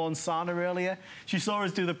host Siobhan Sana earlier. She saw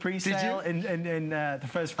us do the pre-sale in the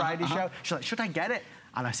first Friday show. She's like, should I get it?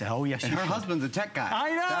 And I said, oh, yes, and her husband's a tech guy.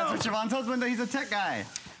 I know. That's what Siobhan's husband, he's a tech guy.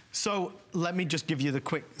 So let me just give you the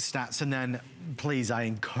quick stats, and then please, I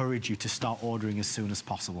encourage you to start ordering as soon as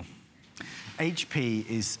possible. HP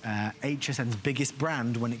is HSN's biggest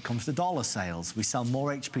brand when it comes to dollar sales. We sell more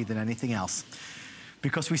HP than anything else.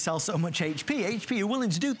 because we sell so much HP. HP are willing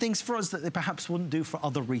to do things for us that they perhaps wouldn't do for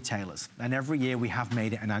other retailers. And every year we have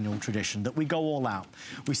made it an annual tradition that we go all out.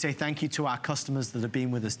 We say thank you to our customers that have been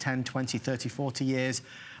with us 10, 20, 30, 40 years.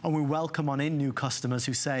 And we welcome on in new customers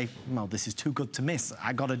who say, well, this is too good to miss.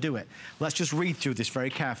 I got to do it. Let's just read through this very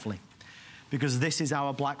carefully, because this is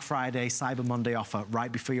our Black Friday, Cyber Monday offer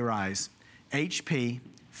right before your eyes. HP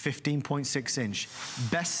 15.6 inch,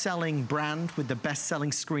 best-selling brand with the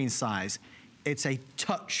best-selling screen size. It's a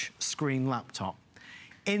touch screen laptop.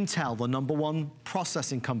 Intel, the #1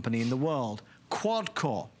 processing company in the world. Quad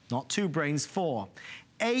core, not 2 brains, 4.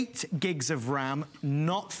 8 gigs of RAM,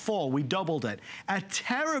 not 4, we doubled it. A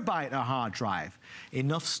terabyte of hard drive.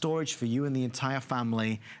 Enough storage for you and the entire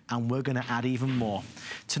family, and we're gonna add even more.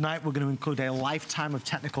 Tonight, we're gonna include a lifetime of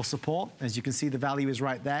technical support. As you can see, the value is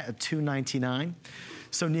right there at $299.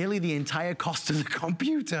 So nearly the entire cost of the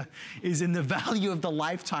computer is in the value of the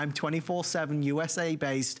lifetime 24/7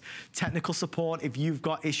 USA-based technical support. If you've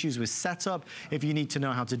got issues with setup, if you need to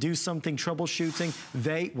know how to do something, troubleshooting,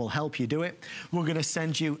 they will help you do it. We're gonna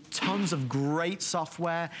send you tons of great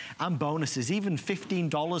software and bonuses, even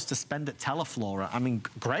 $15 to spend at Teleflora. I mean,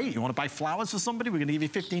 great, you wanna buy flowers for somebody? We're gonna give you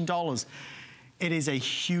 $15. It is a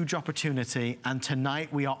huge opportunity, and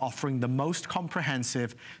tonight we are offering the most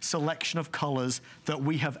comprehensive selection of colors that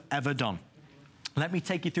we have ever done. Let me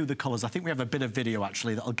take you through the colors. I think we have a bit of video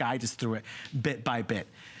actually that'll guide us through it bit by bit.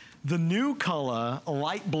 The new color,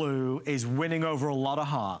 light blue, is winning over a lot of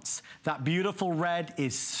hearts. That beautiful red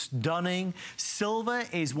is stunning. Silver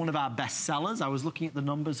is one of our best sellers. I was looking at the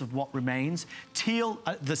numbers of what remains. Teal,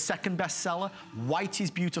 the second best seller. White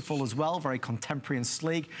is beautiful as well, very contemporary and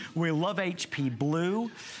sleek. We love HP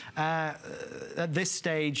blue. At this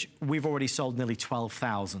stage, we've already sold nearly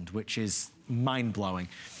 12,000, which is mind-blowing.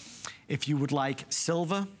 If you would like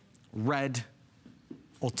silver, red,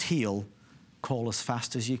 or teal, call as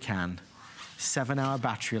fast as you can. 7-hour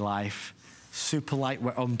battery life, super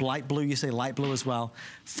lightweight. On light blue, you say light blue as well.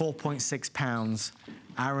 4.6 pounds.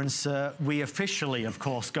 Aaron, sir, we officially, of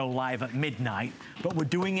course, go live at midnight, but we're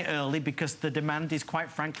doing it early because the demand is,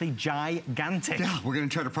 quite frankly, gigantic. Yeah, we're going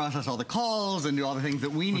to try to process all the calls and do all the things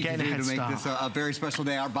that we need to do to make this a very special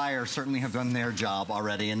day. Our buyers certainly have done their job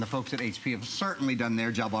already, and the folks at HP have certainly done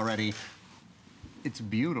their job already. It's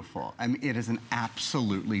beautiful. I mean, it is an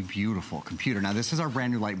absolutely beautiful computer. Now, this is our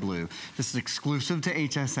brand new light blue. This is exclusive to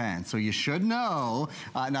HSN, so you should know.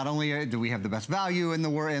 Not only do we have the best value in the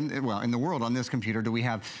world on this computer, do we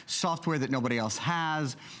have software that nobody else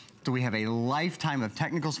has. Do we have a lifetime of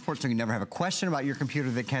technical support, so you never have a question about your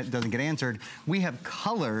computer that doesn't get answered. We have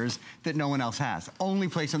colors that no one else has. Only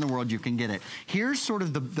place in the world you can get it. Here's sort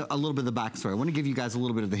of a little bit of the backstory. I want to give you guys a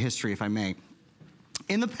little bit of the history, if I may.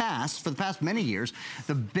 In the past, for the past many years,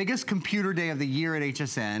 the biggest computer day of the year at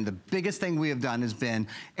HSN, the biggest thing we have done has been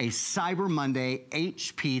a Cyber Monday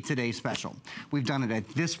HP Today special. We've done it at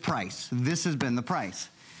this price. This has been the price.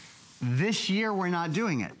 This year, we're not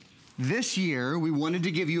doing it. This year, we wanted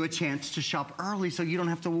to give you a chance to shop early so you don't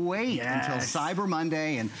have to wait until Cyber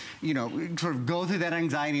Monday and, you know, sort of go through that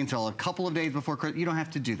anxiety until a couple of days before Christmas. You don't have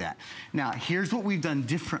to do that. Now, here's what we've done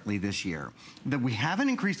differently this year. That we haven't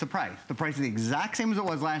increased the price. The price is the exact same as it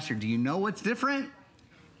was last year. Do you know what's different?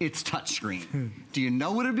 It's touchscreen. Do you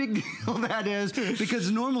know what a big deal that is? Because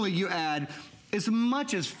normally you add as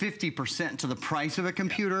much as 50% to the price of a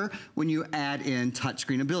computer when you add in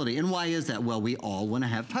touchscreen ability. And why is that? Well, we all want to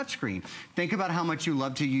have touchscreen. Think about how much you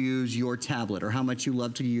love to use your tablet, or how much you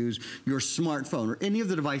love to use your smartphone, or any of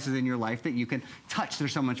the devices in your life that you can touch. They're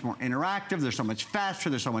so much more interactive, they're so much faster,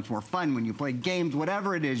 they're so much more fun when you play games,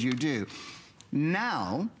 whatever it is you do.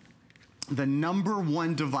 Now, the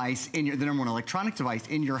 #1 device the #1 electronic device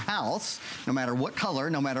in your house, no matter what color,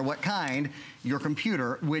 no matter what kind, your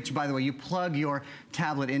computer, which, by the way, you plug your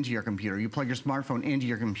tablet into your computer, you plug your smartphone into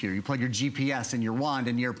your computer, you plug your GPS and your wand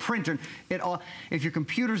and your printer, if your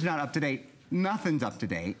computer's not up to date, nothing's up to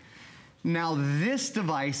date. Now, this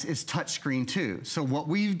device is touchscreen too. So what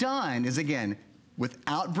we've done is, again,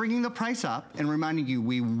 without bringing the price up and reminding you,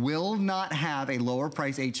 we will not have a lower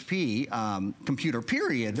price HP computer,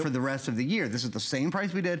 period, for the rest of the year. This is the same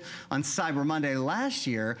price we did on Cyber Monday last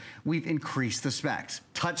year. We've increased the specs.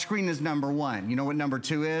 Touchscreen is #1. You know what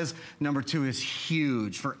 #2 is? #2 is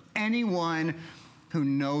huge. For anyone who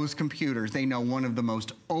knows computers, they know one of the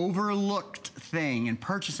most overlooked thing in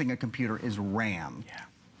purchasing a computer is RAM. Yeah.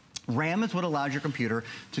 RAM is what allows your computer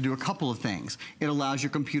to do a couple of things. It allows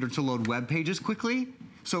your computer to load web pages quickly,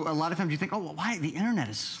 So a lot of times you think, oh, well, why? The internet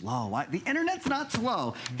is slow. Why? The internet's not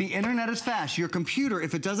slow. The internet is fast. Your computer,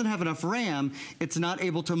 if it doesn't have enough RAM, it's not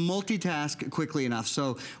able to multitask quickly enough.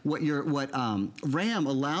 So what RAM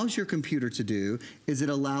allows your computer to do is it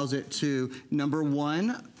allows it to, number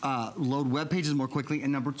one, load web pages more quickly,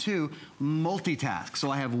 and number two, multitask.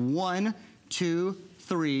 So I have 1, 2,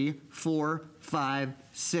 3, 4, 5,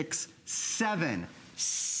 6, 7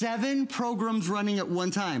 programs running at one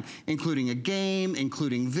time, including a game,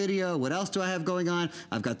 including video. What else do I have going on?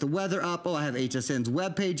 I've got the weather up. Oh, I have HSN's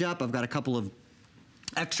webpage up. I've got a couple of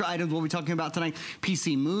extra items we'll be talking about tonight.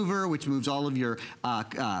 PC Mover, which moves all of your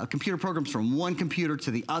computer programs from one computer to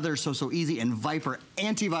the other, so easy. And Viper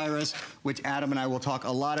Antivirus, which Adam and I will talk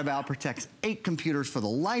a lot about, protects 8 computers for the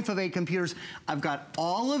life of 8 computers. I've got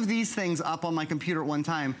all of these things up on my computer at one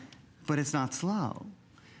time, but it's not slow.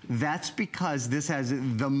 That's because this has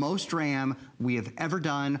the most RAM we have ever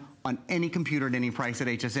done on any computer at any price at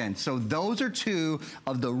HSN. So those are 2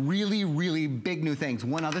 of the really, really big new things.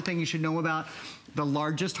 One other thing you should know about, the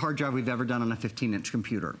largest hard drive we've ever done on a 15-inch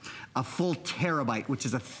computer. A full terabyte, which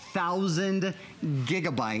is 1,000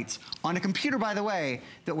 gigabytes on a computer, by the way,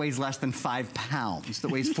 that weighs less than 5 pounds,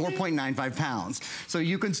 that weighs 4.95 pounds. So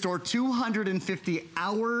you can store 250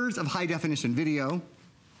 hours of high-definition video,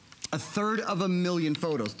 1/3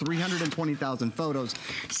 photos, 320,000 photos,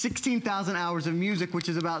 16,000 hours of music, which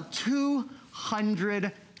is about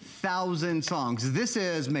 200,000 songs. This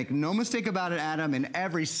is, make no mistake about it, Adam, in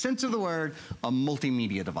every sense of the word, a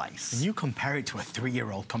multimedia device. And you compare it to a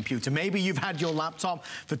 3-year-old computer. Maybe you've had your laptop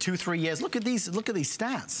for 2-3 years. Look at these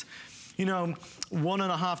stats. You know,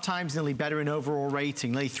 1.5 times nearly better in overall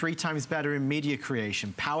rating, nearly 3 times better in media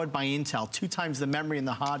creation, powered by Intel, 2 times the memory in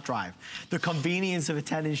the hard drive, the convenience of a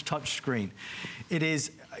 10-inch touchscreen. It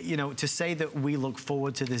is, you know, to say that we look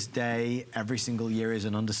forward to this day every single year is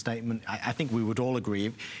an understatement. I think we would all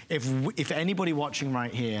agree. If anybody watching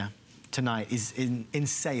right here tonight is in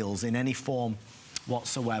sales in any form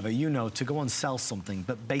whatsoever, you know, to go and sell something,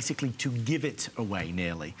 but basically to give it away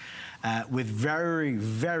nearly, with very,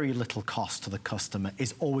 very little cost to the customer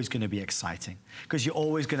is always going to be exciting, because you're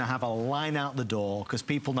always going to have a line out the door because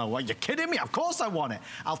people know, well, you're kidding me? Of course I want it.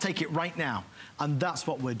 I'll take it right now. And that's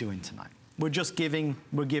what we're doing tonight. We're just giving,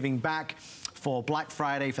 we're giving back for Black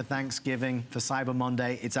Friday, for Thanksgiving, for Cyber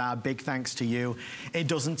Monday. It's our big thanks to you. It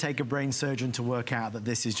doesn't take a brain surgeon to work out that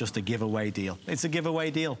this is just a giveaway deal. It's a giveaway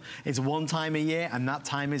deal. It's one time a year, and that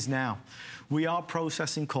time is now. We are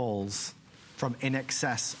processing calls from in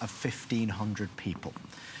excess of 1,500 people.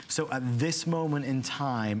 So at this moment in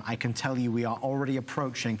time, I can tell you we are already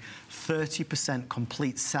approaching 30%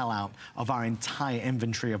 complete sellout of our entire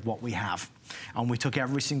inventory of what we have. And we took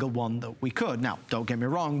every single one that we could. Now, don't get me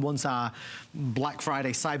wrong, once our Black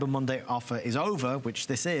Friday, Cyber Monday offer is over, which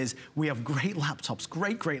this is, we have great laptops,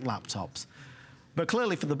 great laptops. But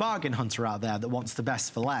clearly for the bargain hunter out there that wants the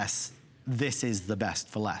best for less, this is the best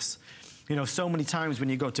for less. You know, so many times when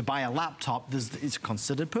you go to buy a laptop, it's a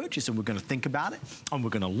considered purchase, and we're going to think about it, and we're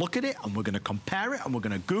going to look at it, and we're going to compare it, and we're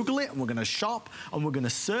going to Google it, and we're going to shop, and we're going to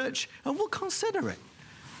search, and we'll consider it.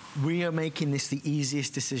 We are making this the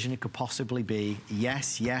easiest decision it could possibly be.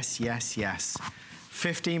 Yes, yes, yes, yes.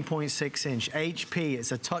 15.6-inch HP,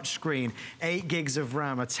 it's a touch screen, 8 gigs of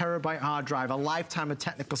RAM, a terabyte hard drive, a lifetime of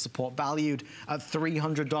technical support valued at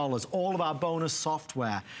 $300. All of our bonus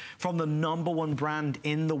software from the #1 brand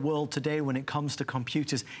in the world today when it comes to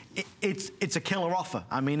computers. It's a killer offer.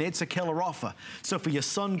 I mean, it's a killer offer. So for your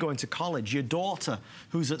son going to college, your daughter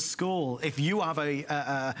who's at school, if you have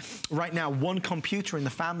right now 1 computer in the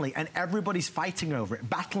family and everybody's fighting over it,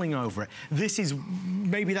 battling over it, this is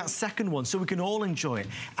maybe that second one, so we can all enjoy it.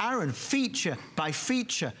 Aaron, feature by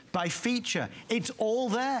feature by feature, it's all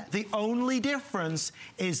there. The only difference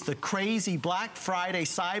is the crazy Black Friday,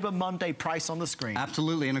 Cyber Monday price on the screen.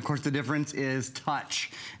 Absolutely, and of course the difference is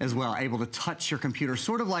touch as well, able to touch your computer.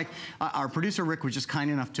 Sort of like our producer Rick was just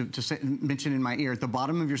kind enough to mention in my ear, at the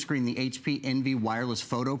bottom of your screen, the HP Envy wireless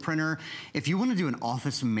photo printer. If you want to do an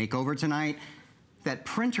office makeover tonight, that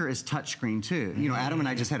printer is touchscreen too. You know, Adam and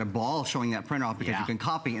I just had a ball showing that printer off because you can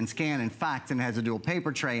copy and scan and fax, and it has a dual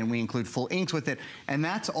paper tray, and we include full inks with it, and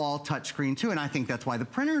that's all touchscreen too. And I think that's why the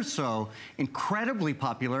printer is so incredibly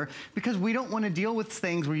popular, because we don't want to deal with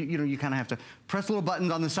things where you kind of have to press little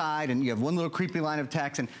buttons on the side and you have one little creepy line of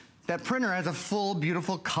text, and that printer has a full,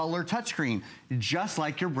 beautiful color touchscreen, just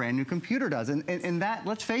like your brand new computer does. And that,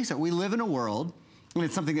 let's face it, we live in a world, and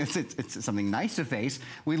it's something nice to face.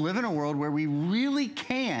 We live in a world where we really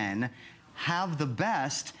can have the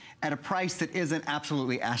best at a price that isn't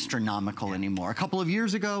absolutely astronomical anymore. A couple of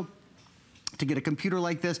years ago, To get a computer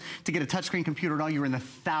like this, to get a touchscreen computer and all, you're in the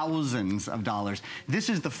thousands of dollars. This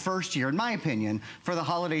is the first year, in my opinion, for the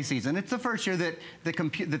holiday season. It's the first year that the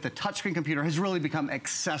touchscreen computer has really become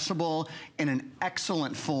accessible in an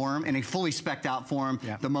excellent form, in a fully spec'd out form,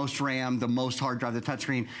 the most RAM, the most hard drive, the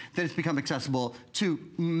touchscreen, that it's become accessible to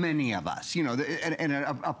many of us, you know, at an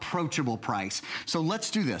approachable price. So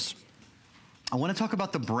let's do this. I want to talk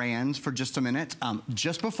about the brands for just a minute.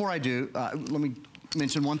 Just before I do, let me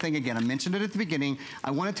mention one thing again. I mentioned it at the beginning.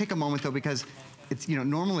 I want to take a moment though, because it's, you know,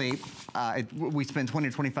 normally we spend 20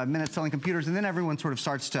 to 25 minutes selling computers, and then everyone sort of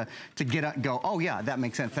starts to go, oh yeah, that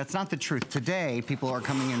makes sense. That's not the truth. Today, people are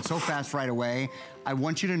coming in so fast right away. I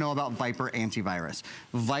want you to know about Viper Antivirus.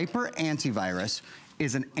 Viper Antivirus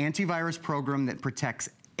is an antivirus program that protects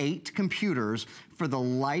 8 computers for the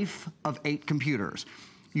life of 8 computers.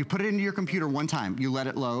 You put it into your computer one time, you let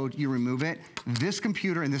it load, you remove it. This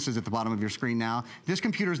computer, and this is at the bottom of your screen now, this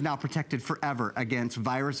computer is now protected forever against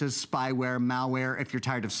viruses, spyware, malware, if you're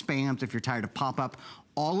tired of spams, if you're tired of pop-up,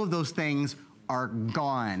 all of those things are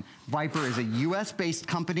gone. Viper is a US-based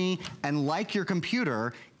company, and like your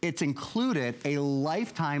computer, it's included a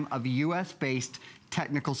lifetime of US-based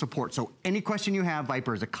technical support. So any question you have,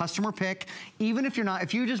 Viper is a customer pick. Even if you're not,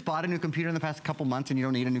 if you just bought a new computer in the past couple months and you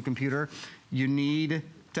don't need a new computer, you need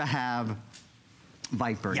to have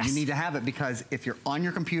Viper. Yes. You need to have it, because if you're on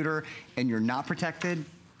your computer and you're not protected,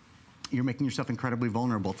 you're making yourself incredibly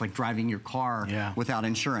vulnerable. It's like driving your car without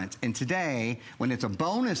insurance. And today, when it's a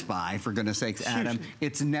bonus buy, for goodness sakes, Adam,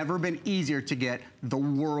 it's never been easier to get the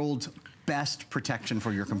world's best protection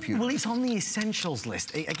for your computer. Well, it's on the essentials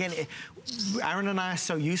list. Again, Aaron and I are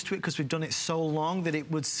so used to it because we've done it so long that it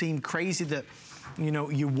would seem crazy that, you know,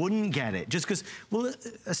 you wouldn't get it. Just because, well,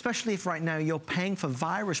 especially if right now you're paying for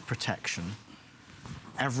virus protection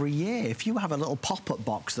every year. If you have a little pop-up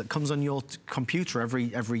box that comes on your computer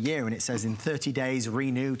every year and it says in 30 days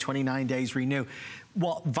renew, 29 days renew,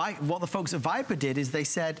 what the folks at Viper did is they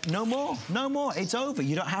said, no more, it's over.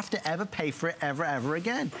 You don't have to ever pay for it ever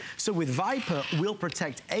again. So with Viper, we'll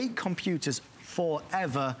protect 8 computers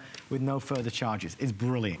forever with no further charges. It's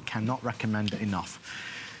brilliant, cannot recommend it enough.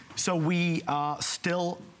 So we are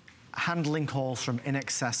still handling calls from in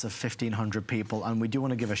excess of 1,500 people, and we do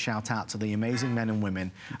want to give a shout out to the amazing men and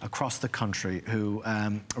women across the country who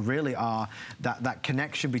really are that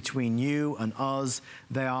connection between you and us.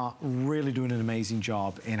 They are really doing an amazing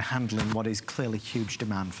job in handling what is clearly huge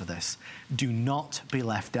demand for this. Do not be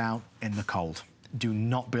left out in the cold. Do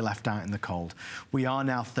not be left out in the cold. We are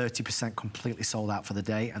now 30% completely sold out for the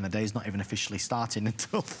day, and the day's not even officially starting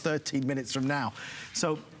until 13 minutes from now.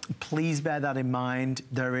 So please bear that in mind.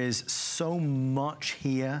 There is so much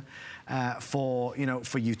here for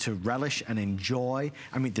you to relish and enjoy.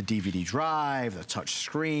 I mean, the DVD drive, the touch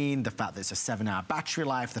screen, the fact that it's a 7-hour battery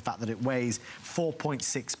life, the fact that it weighs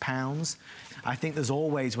 4.6 pounds. I think there's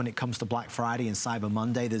always, when it comes to Black Friday and Cyber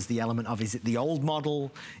Monday, there's the element of, is it the old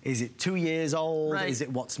model? Is it 2 years old? Right. Is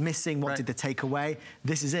it what's missing? What did they take away?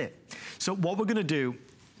 This is it. So what we're gonna do,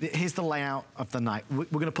 here's the layout of the night. We're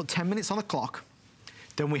gonna put 10 minutes on the clock.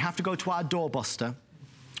 Then we have to go to our doorbuster,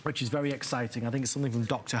 which is very exciting. I think it's something from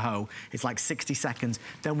Dr. Ho. It's like 60 seconds.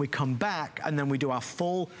 Then we come back and then we do our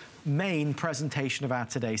full main presentation of our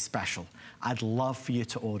today's special. I'd love for you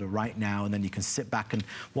to order right now, and then you can sit back and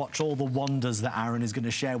watch all the wonders that Aaron is going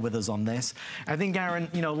to share with us on this. I think, Aaron,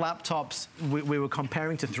 you know, laptops, we were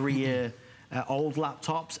comparing to 3-year old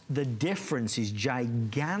laptops. The difference is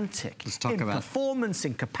gigantic. Let's talk about performance,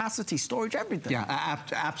 in capacity, storage, everything. Yeah,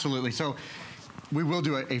 absolutely. So we will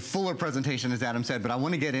do a fuller presentation, as Adam said, but I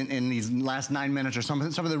want to get in these last 9 minutes or some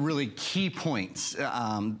of the really key points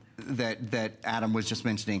that Adam was just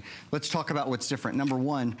mentioning. Let's talk about what's different. Number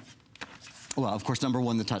one, well, of course, number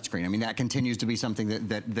one, the touchscreen. I mean, that continues to be something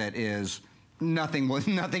that is nothing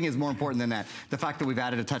is more important than that. The fact that we've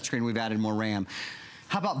added a touchscreen, we've added more RAM.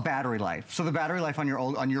 How about battery life? So the battery life on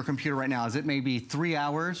your computer right now, is it maybe 3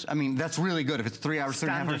 hours? I mean, that's really good if it's 3 hours, 3.5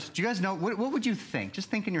 hours. Do you guys know, what would you think? Just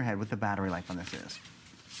think in your head what the battery life on this is.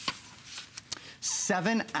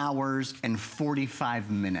 7 hours and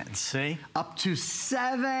 45 minutes. See? Up to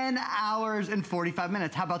 7 hours and 45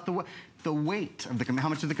 minutes. How about the weight of how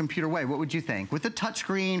much does the computer weigh? What would you think? With the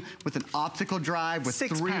touchscreen, with an optical drive, with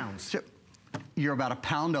 6 pounds. You're about a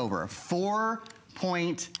pound over.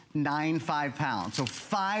 4.95 pounds. So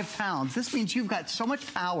 5 pounds. This means you've got so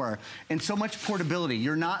much power and so much portability.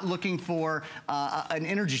 You're not looking for an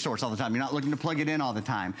energy source all the time. You're not looking to plug it in all the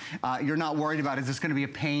time. You're not worried about, is this going to be a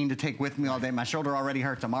pain to take with me all day? My shoulder already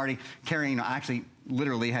hurts. I'm already carrying, actually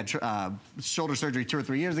literally had shoulder surgery 2 or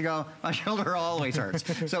 3 years ago. My shoulder always hurts.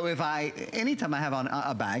 So anytime I have on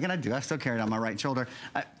a bag, and I do, I still carry it on my right shoulder,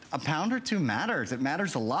 a pound or two matters. It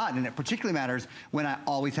matters a lot, and it particularly matters when I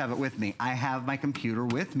always have it with me. I have my computer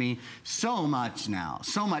with me so much now,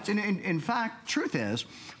 so much. And in fact, truth is,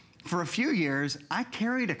 for a few years, I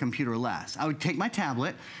carried a computer less. I would take my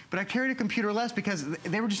tablet, but I carried a computer less because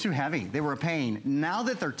they were just too heavy. They were a pain. Now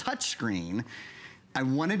that they're touchscreen, I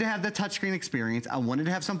wanted to have the touchscreen experience. I wanted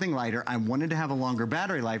to have something lighter. I wanted to have a longer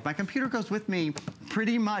battery life. My computer goes with me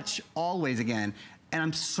pretty much always again. And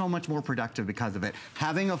I'm so much more productive because of it.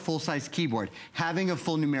 Having a full-size keyboard, having a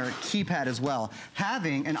full numeric keypad as well,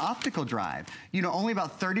 having an optical drive. You know, only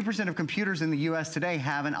about 30% of computers in the US today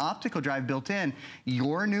have an optical drive built in.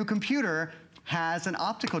 Your new computer has an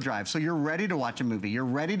optical drive, so you're ready to watch a movie, you're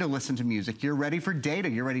ready to listen to music, you're ready for data,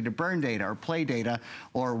 you're ready to burn data or play data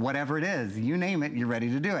or whatever it is. You name it, you're ready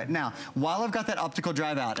to do it. Now, while I've got that optical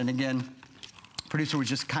drive out, and again, producer was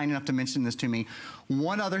just kind enough to mention this to me.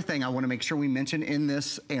 One other thing I want to make sure we mention in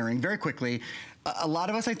this airing very quickly. A lot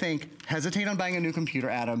of us, I think, hesitate on buying a new computer,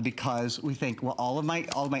 Adam, because we think, well, all of my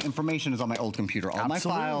information is on my old computer. All my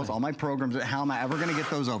files, all my programs, how am I ever going to get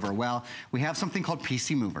those over? Well, we have something called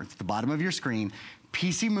PC Mover. It's at the bottom of your screen.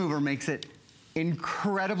 PC Mover makes it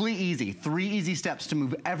incredibly easy. 3 easy steps to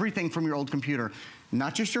move everything from your old computer.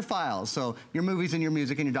 Not just your files, so your movies and your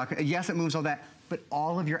music and your documents. Yes, it moves all that, but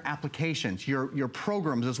all of your applications, your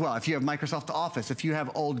programs as well. If you have Microsoft Office, if you have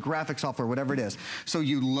old graphic software, whatever it is. So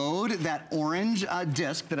you load that orange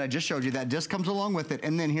disc that I just showed you. That disc comes along with it,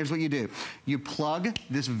 and then here's what you do. You plug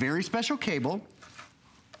this very special cable.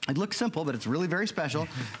 It looks simple, but it's really very special.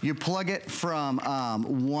 You plug it from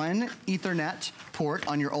one Ethernet port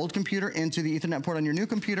on your old computer into the Ethernet port on your new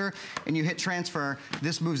computer, and you hit transfer.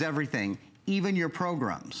 This moves everything, even your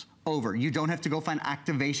programs, over. You don't have to go find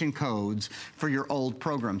activation codes for your old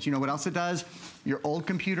programs. You know what else it does? Your old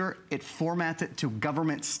computer, it formats it to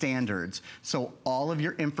government standards. So all of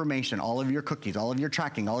your information, all of your cookies, all of your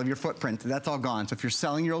tracking, all of your footprint, that's all gone. So if you're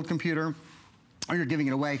selling your old computer, or you're giving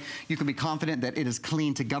it away, you can be confident that it is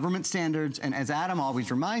clean to government standards. And as Adam always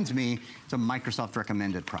reminds me, it's a Microsoft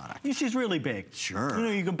recommended product. Which is really big. Sure. You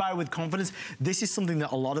know, you can buy with confidence. This is something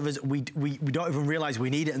that a lot of us, we don't even realize we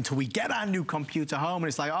need it until we get our new computer home and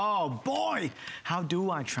it's like, oh boy, how do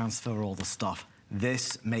I transfer all the stuff?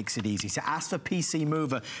 This makes it easy. So ask for PC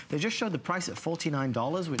Mover. They just showed the price at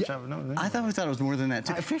 $49, which I thought it was more than that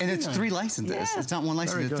too. And it's 3 licenses. Yeah. It's not one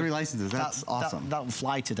license, it's 3 licenses. That's awesome. That'll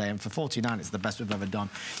fly today, and for $49, it's the best we've ever done.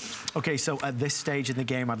 Okay, so at this stage in the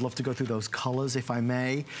game, I'd love to go through those colors, if I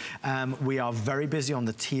may. We are very busy on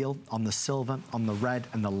the teal, on the silver, on the red,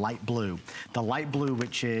 and the light blue. The light blue,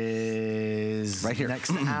 which is right here next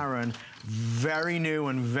to Aaron, very new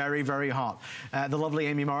and very, very hot. The lovely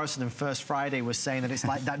Amy Morrison in First Friday was saying that it's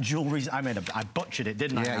like that jewelry. I butchered it,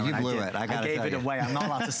 didn't I? Yeah, you blew it. I gave it away. I'm not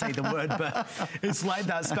allowed to say the word, but it's like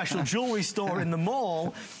that special jewelry store in the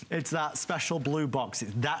mall. It's that special blue box.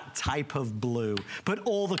 It's that type of blue. But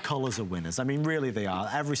all the colors are winners. I mean, really they are.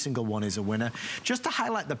 Every single one is a winner. Just to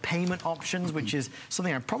highlight the payment options, which is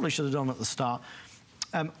something I probably should have done at the start.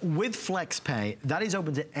 With FlexPay, that is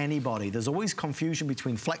open to anybody. There's always confusion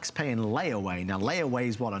between FlexPay and layaway. Now, layaway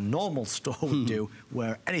is what a normal store would do,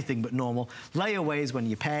 where anything but normal. Layaway is when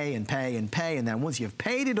you pay and pay and pay, and then once you've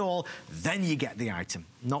paid it all, then you get the item.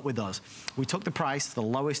 Not with us. We took the price, the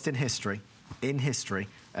lowest in history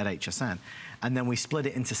at HSN, and then we split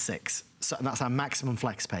it into 6. So that's our maximum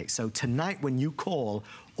FlexPay. So tonight when you call,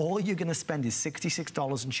 all you're gonna spend is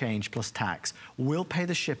 $66 and change plus tax. We'll pay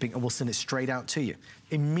the shipping and we'll send it straight out to you.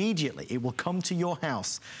 Immediately, it will come to your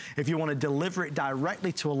house. If you wanna deliver it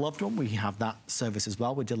directly to a loved one, we have that service as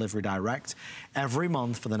well with Delivery Direct. Every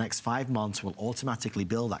month for the next 5 months, we'll automatically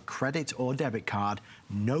bill that credit or debit card,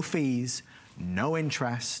 no fees, no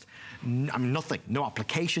interest, I mean, nothing, no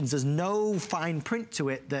applications. There's no fine print to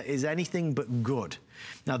it that is anything but good.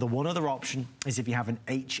 Now, the one other option is if you have an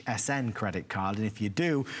HSN credit card, and if you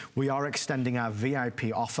do, we are extending our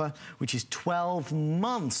VIP offer, which is 12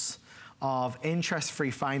 months of interest-free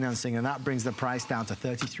financing, and that brings the price down to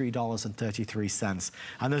 $33.33.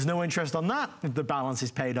 And there's no interest on that if the balance is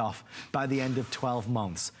paid off by the end of 12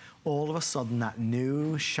 months. All of a sudden, that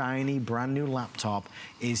new, shiny, brand new laptop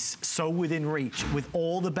is so within reach with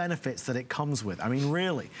all the benefits that it comes with. I mean,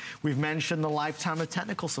 really, we've mentioned the lifetime of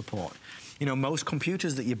technical support. You know, most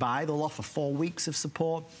computers that you buy, they'll offer 4 weeks of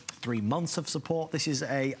support, 3 months of support. This is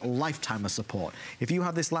a lifetime of support. If you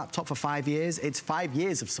have this laptop for 5 years, it's 5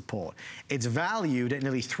 years of support. It's valued at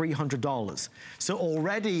nearly $300. So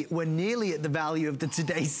already we're nearly at the value of the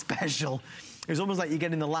today's special It's almost like you're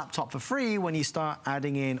getting the laptop for free when you start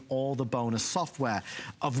adding in all the bonus software,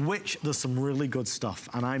 of which there's some really good stuff,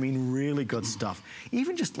 and I mean really good stuff.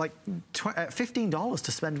 Even just like $15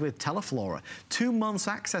 to spend with Teleflora, 2 months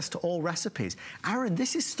access to all recipes. Aaron,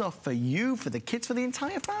 this is stuff for you, for the kids, for the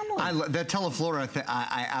entire family. The Teleflora,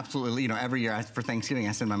 I absolutely, you know, every year for Thanksgiving,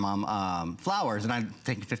 I send my mom flowers, and I'm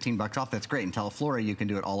taking 15 bucks off. That's great. And Teleflora, you can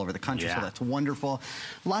do it all over the country, so that's wonderful.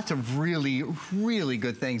 Lots of really, really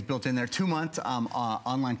good things built in there. 2 months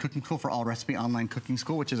online cooking school for all recipe online cooking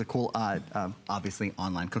school, which is a cool, obviously,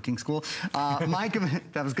 online cooking school. Mike,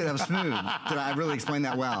 that was good. That was smooth. Did I really explain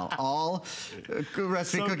that well? All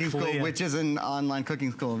recipe cooking school, which is an online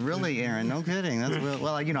cooking school. Really, Aaron? No kidding. That's real.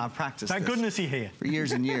 Well, you know, I've practiced. Thank goodness you're here. For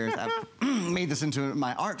years and years. I've made this into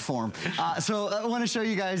my art form. So I want to show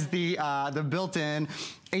you guys the built-in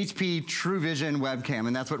HP TrueVision webcam,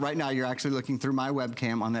 and that's what right now you're actually looking through my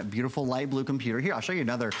webcam on that beautiful light blue computer. Here, I'll show you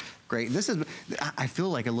another great. This is, I feel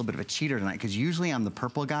like a little bit of a cheater tonight because usually I'm the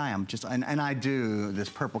purple guy. I'm just, and I do, this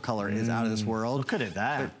purple color is out of this world. Look at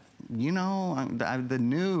that. But, you know, the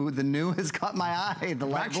new has caught my eye. The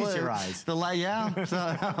light blue. Your eyes. The light, yeah.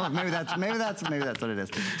 So maybe that's what it is.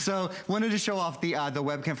 So wanted to show off the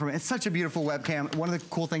webcam from it. It's such a beautiful webcam. One of the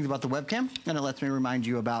cool things about the webcam, and it lets me remind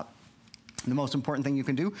you about the most important thing you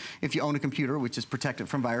can do if you own a computer, which is protect it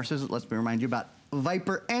from viruses. It lets me remind you about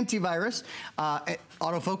Viper antivirus. It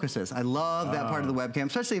autofocuses. I love that part of the webcam,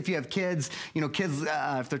 especially if you have kids. You know, kids,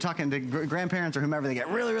 if they're talking to grandparents or whomever, they get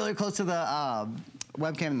really, really close to the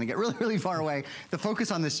webcam and they get really, really far away. The focus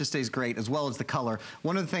on this just stays great, as well as the color.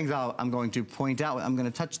 One of the things I'm going to point out, I'm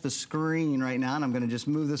going to touch the screen right now, and I'm going to just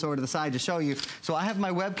move this over to the side to show you. So I have my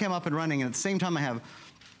webcam up and running, and at the same time I have,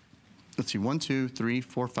 let's see, 1, 2, 3,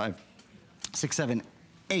 4, 5, 6, 7,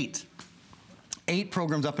 8. 8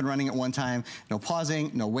 programs up and running at one time. No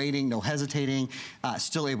pausing, no waiting, no hesitating.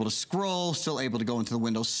 Still able to scroll, still able to go into the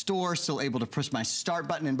Windows Store, still able to push my start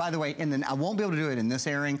button. And by the way, I won't be able to do it in this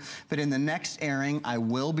airing, but in the next airing, I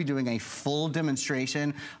will be doing a full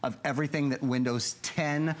demonstration of everything that Windows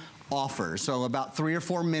 10 offers. So about 3 or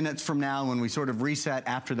 4 minutes from now, when we sort of reset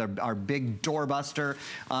after our big doorbuster,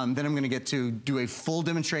 then I'm going to get to do a full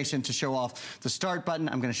demonstration to show off the start button.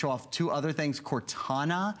 I'm going to show off 2 other things,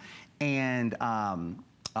 Cortana and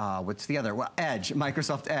what's the other? Well, Edge,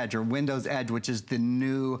 Microsoft Edge, or Windows Edge, which is the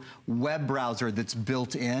new web browser that's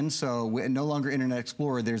built in. So no longer Internet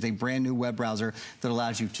Explorer, there's a brand new web browser that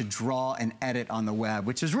allows you to draw and edit on the web,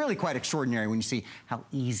 which is really quite extraordinary when you see how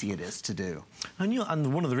easy it is to do.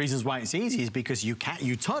 And one of the reasons why it's easy is because you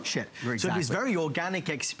touch it. Exactly. So it's very organic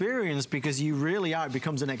experience because you really are, it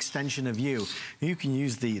becomes an extension of you. You can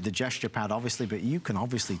use the gesture pad, obviously, but you can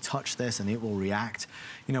obviously touch this and it will react.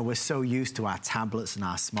 You know, we're so used to our tablets and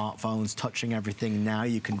our smartphones touching everything. Now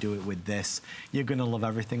you can do it with this. You're going to love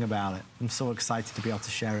everything about it. I'm so excited to be able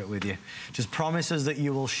to share it with you. Just promise us that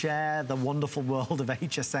you will share the wonderful world of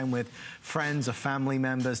HSN with friends or family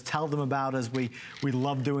members. Tell them about us. We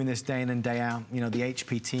love doing this day in and day out. You know, the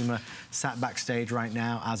HP team are sat backstage right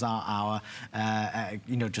now, as are our,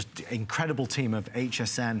 you know, just incredible team of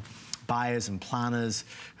HSN buyers and planners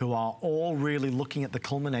who are all really looking at the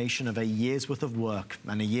culmination of a year's worth of work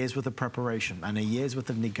and a year's worth of preparation and a year's worth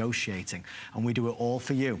of negotiating, and we do it all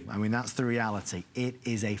for you. I mean, that's the reality. It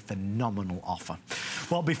is a phenomenal offer.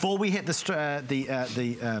 Well, before we hit what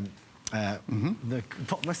am I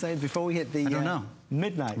saying? Before we hit the I don't know.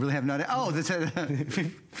 Midnight. Really have no idea. Oh, this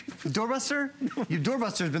doorbuster? Your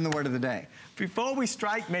doorbuster's been the word of the day. Before we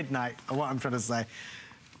strike midnight, what I'm trying to say.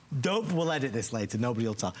 We'll edit this later, nobody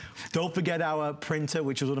will tell. Don't forget our printer,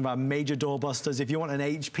 which was one of our major doorbusters. If you want an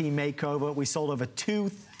HP makeover, we sold over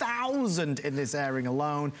 2,000 in this airing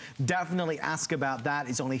alone. Definitely ask about that.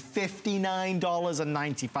 It's only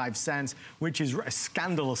 $59.95, which is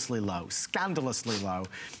scandalously low,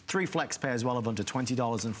 3 flex pay as well of under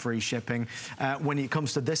 $20 and free shipping. When it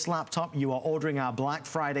comes to this laptop, you are ordering our Black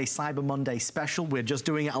Friday, Cyber Monday special. We're just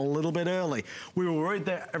doing it a little bit early. We were worried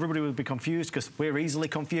that everybody would be confused because we're easily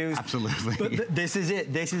confused. Absolutely. But this is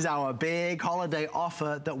it. This is our big holiday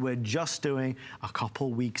offer that we're just doing a couple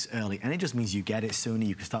weeks early. And it just means you get it sooner.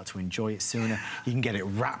 You can start to enjoy it sooner. You can get it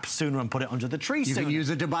wrapped sooner and put it under the tree sooner. You can use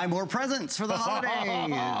it to buy more presents for the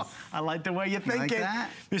holidays. I like the way you're thinking. Like that?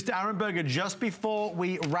 Mr. Aaron Berger, just before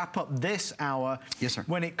we wrap up this hour, yes, sir.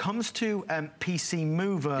 When it comes to PC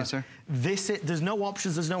Mover, yes, sir. There's no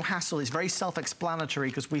options, there's no hassle. It's very self-explanatory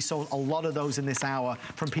because we sold a lot of those in this hour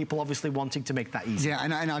from people obviously wanting to make that easy. Yeah,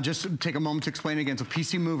 and I'll just take a moment to explain it again. So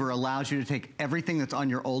PC Mover allows you to take everything that's on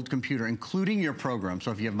your old computer, including your program.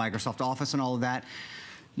 So if you have Microsoft Office and all of that,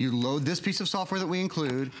 You load this piece of software that we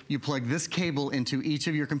include, you plug this cable into each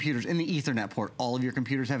of your computers in the Ethernet port. All of your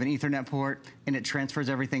computers have an Ethernet port, and it transfers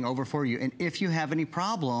everything over for you. And if you have any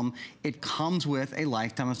problem, it comes with a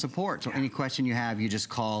lifetime of support. So any question you have, you just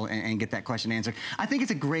call and get that question answered. I think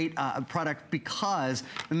it's a great product because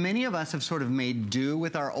many of us have sort of made do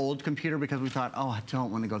with our old computer because we thought, oh, I don't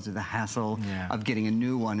want to go through the hassle of getting a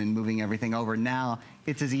new one and moving everything over. Now,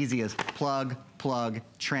 it's as easy as plug,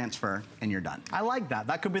 transfer, and you're done. I like that.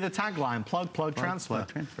 That could be the tagline, plug, transfer. Plug,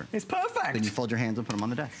 transfer. It's perfect. Then you fold your hands and put them on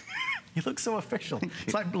the desk. You look so official.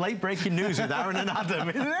 It's like late breaking news with Aaron and Adam,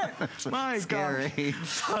 isn't it? My Scary. God.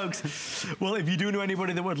 Folks, well, if you do know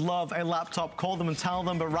anybody that would love a laptop, call them and tell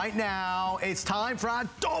them. But right now, it's time for our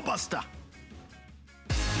doorbuster.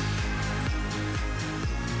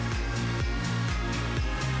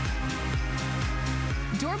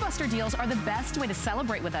 Doorbuster deals are the best way to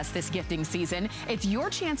celebrate with us this gifting season. It's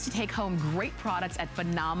your chance to take home great products at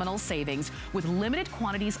phenomenal savings with limited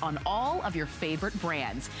quantities on all of your favorite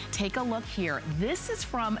brands. Take a look here. This is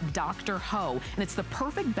from Dr. Ho, and it's the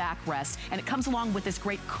perfect backrest, and it comes along with this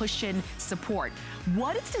great cushion support.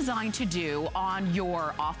 What it's designed to do on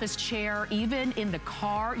your office chair, even in the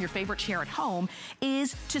car, your favorite chair at home,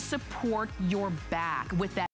 is to support your back with that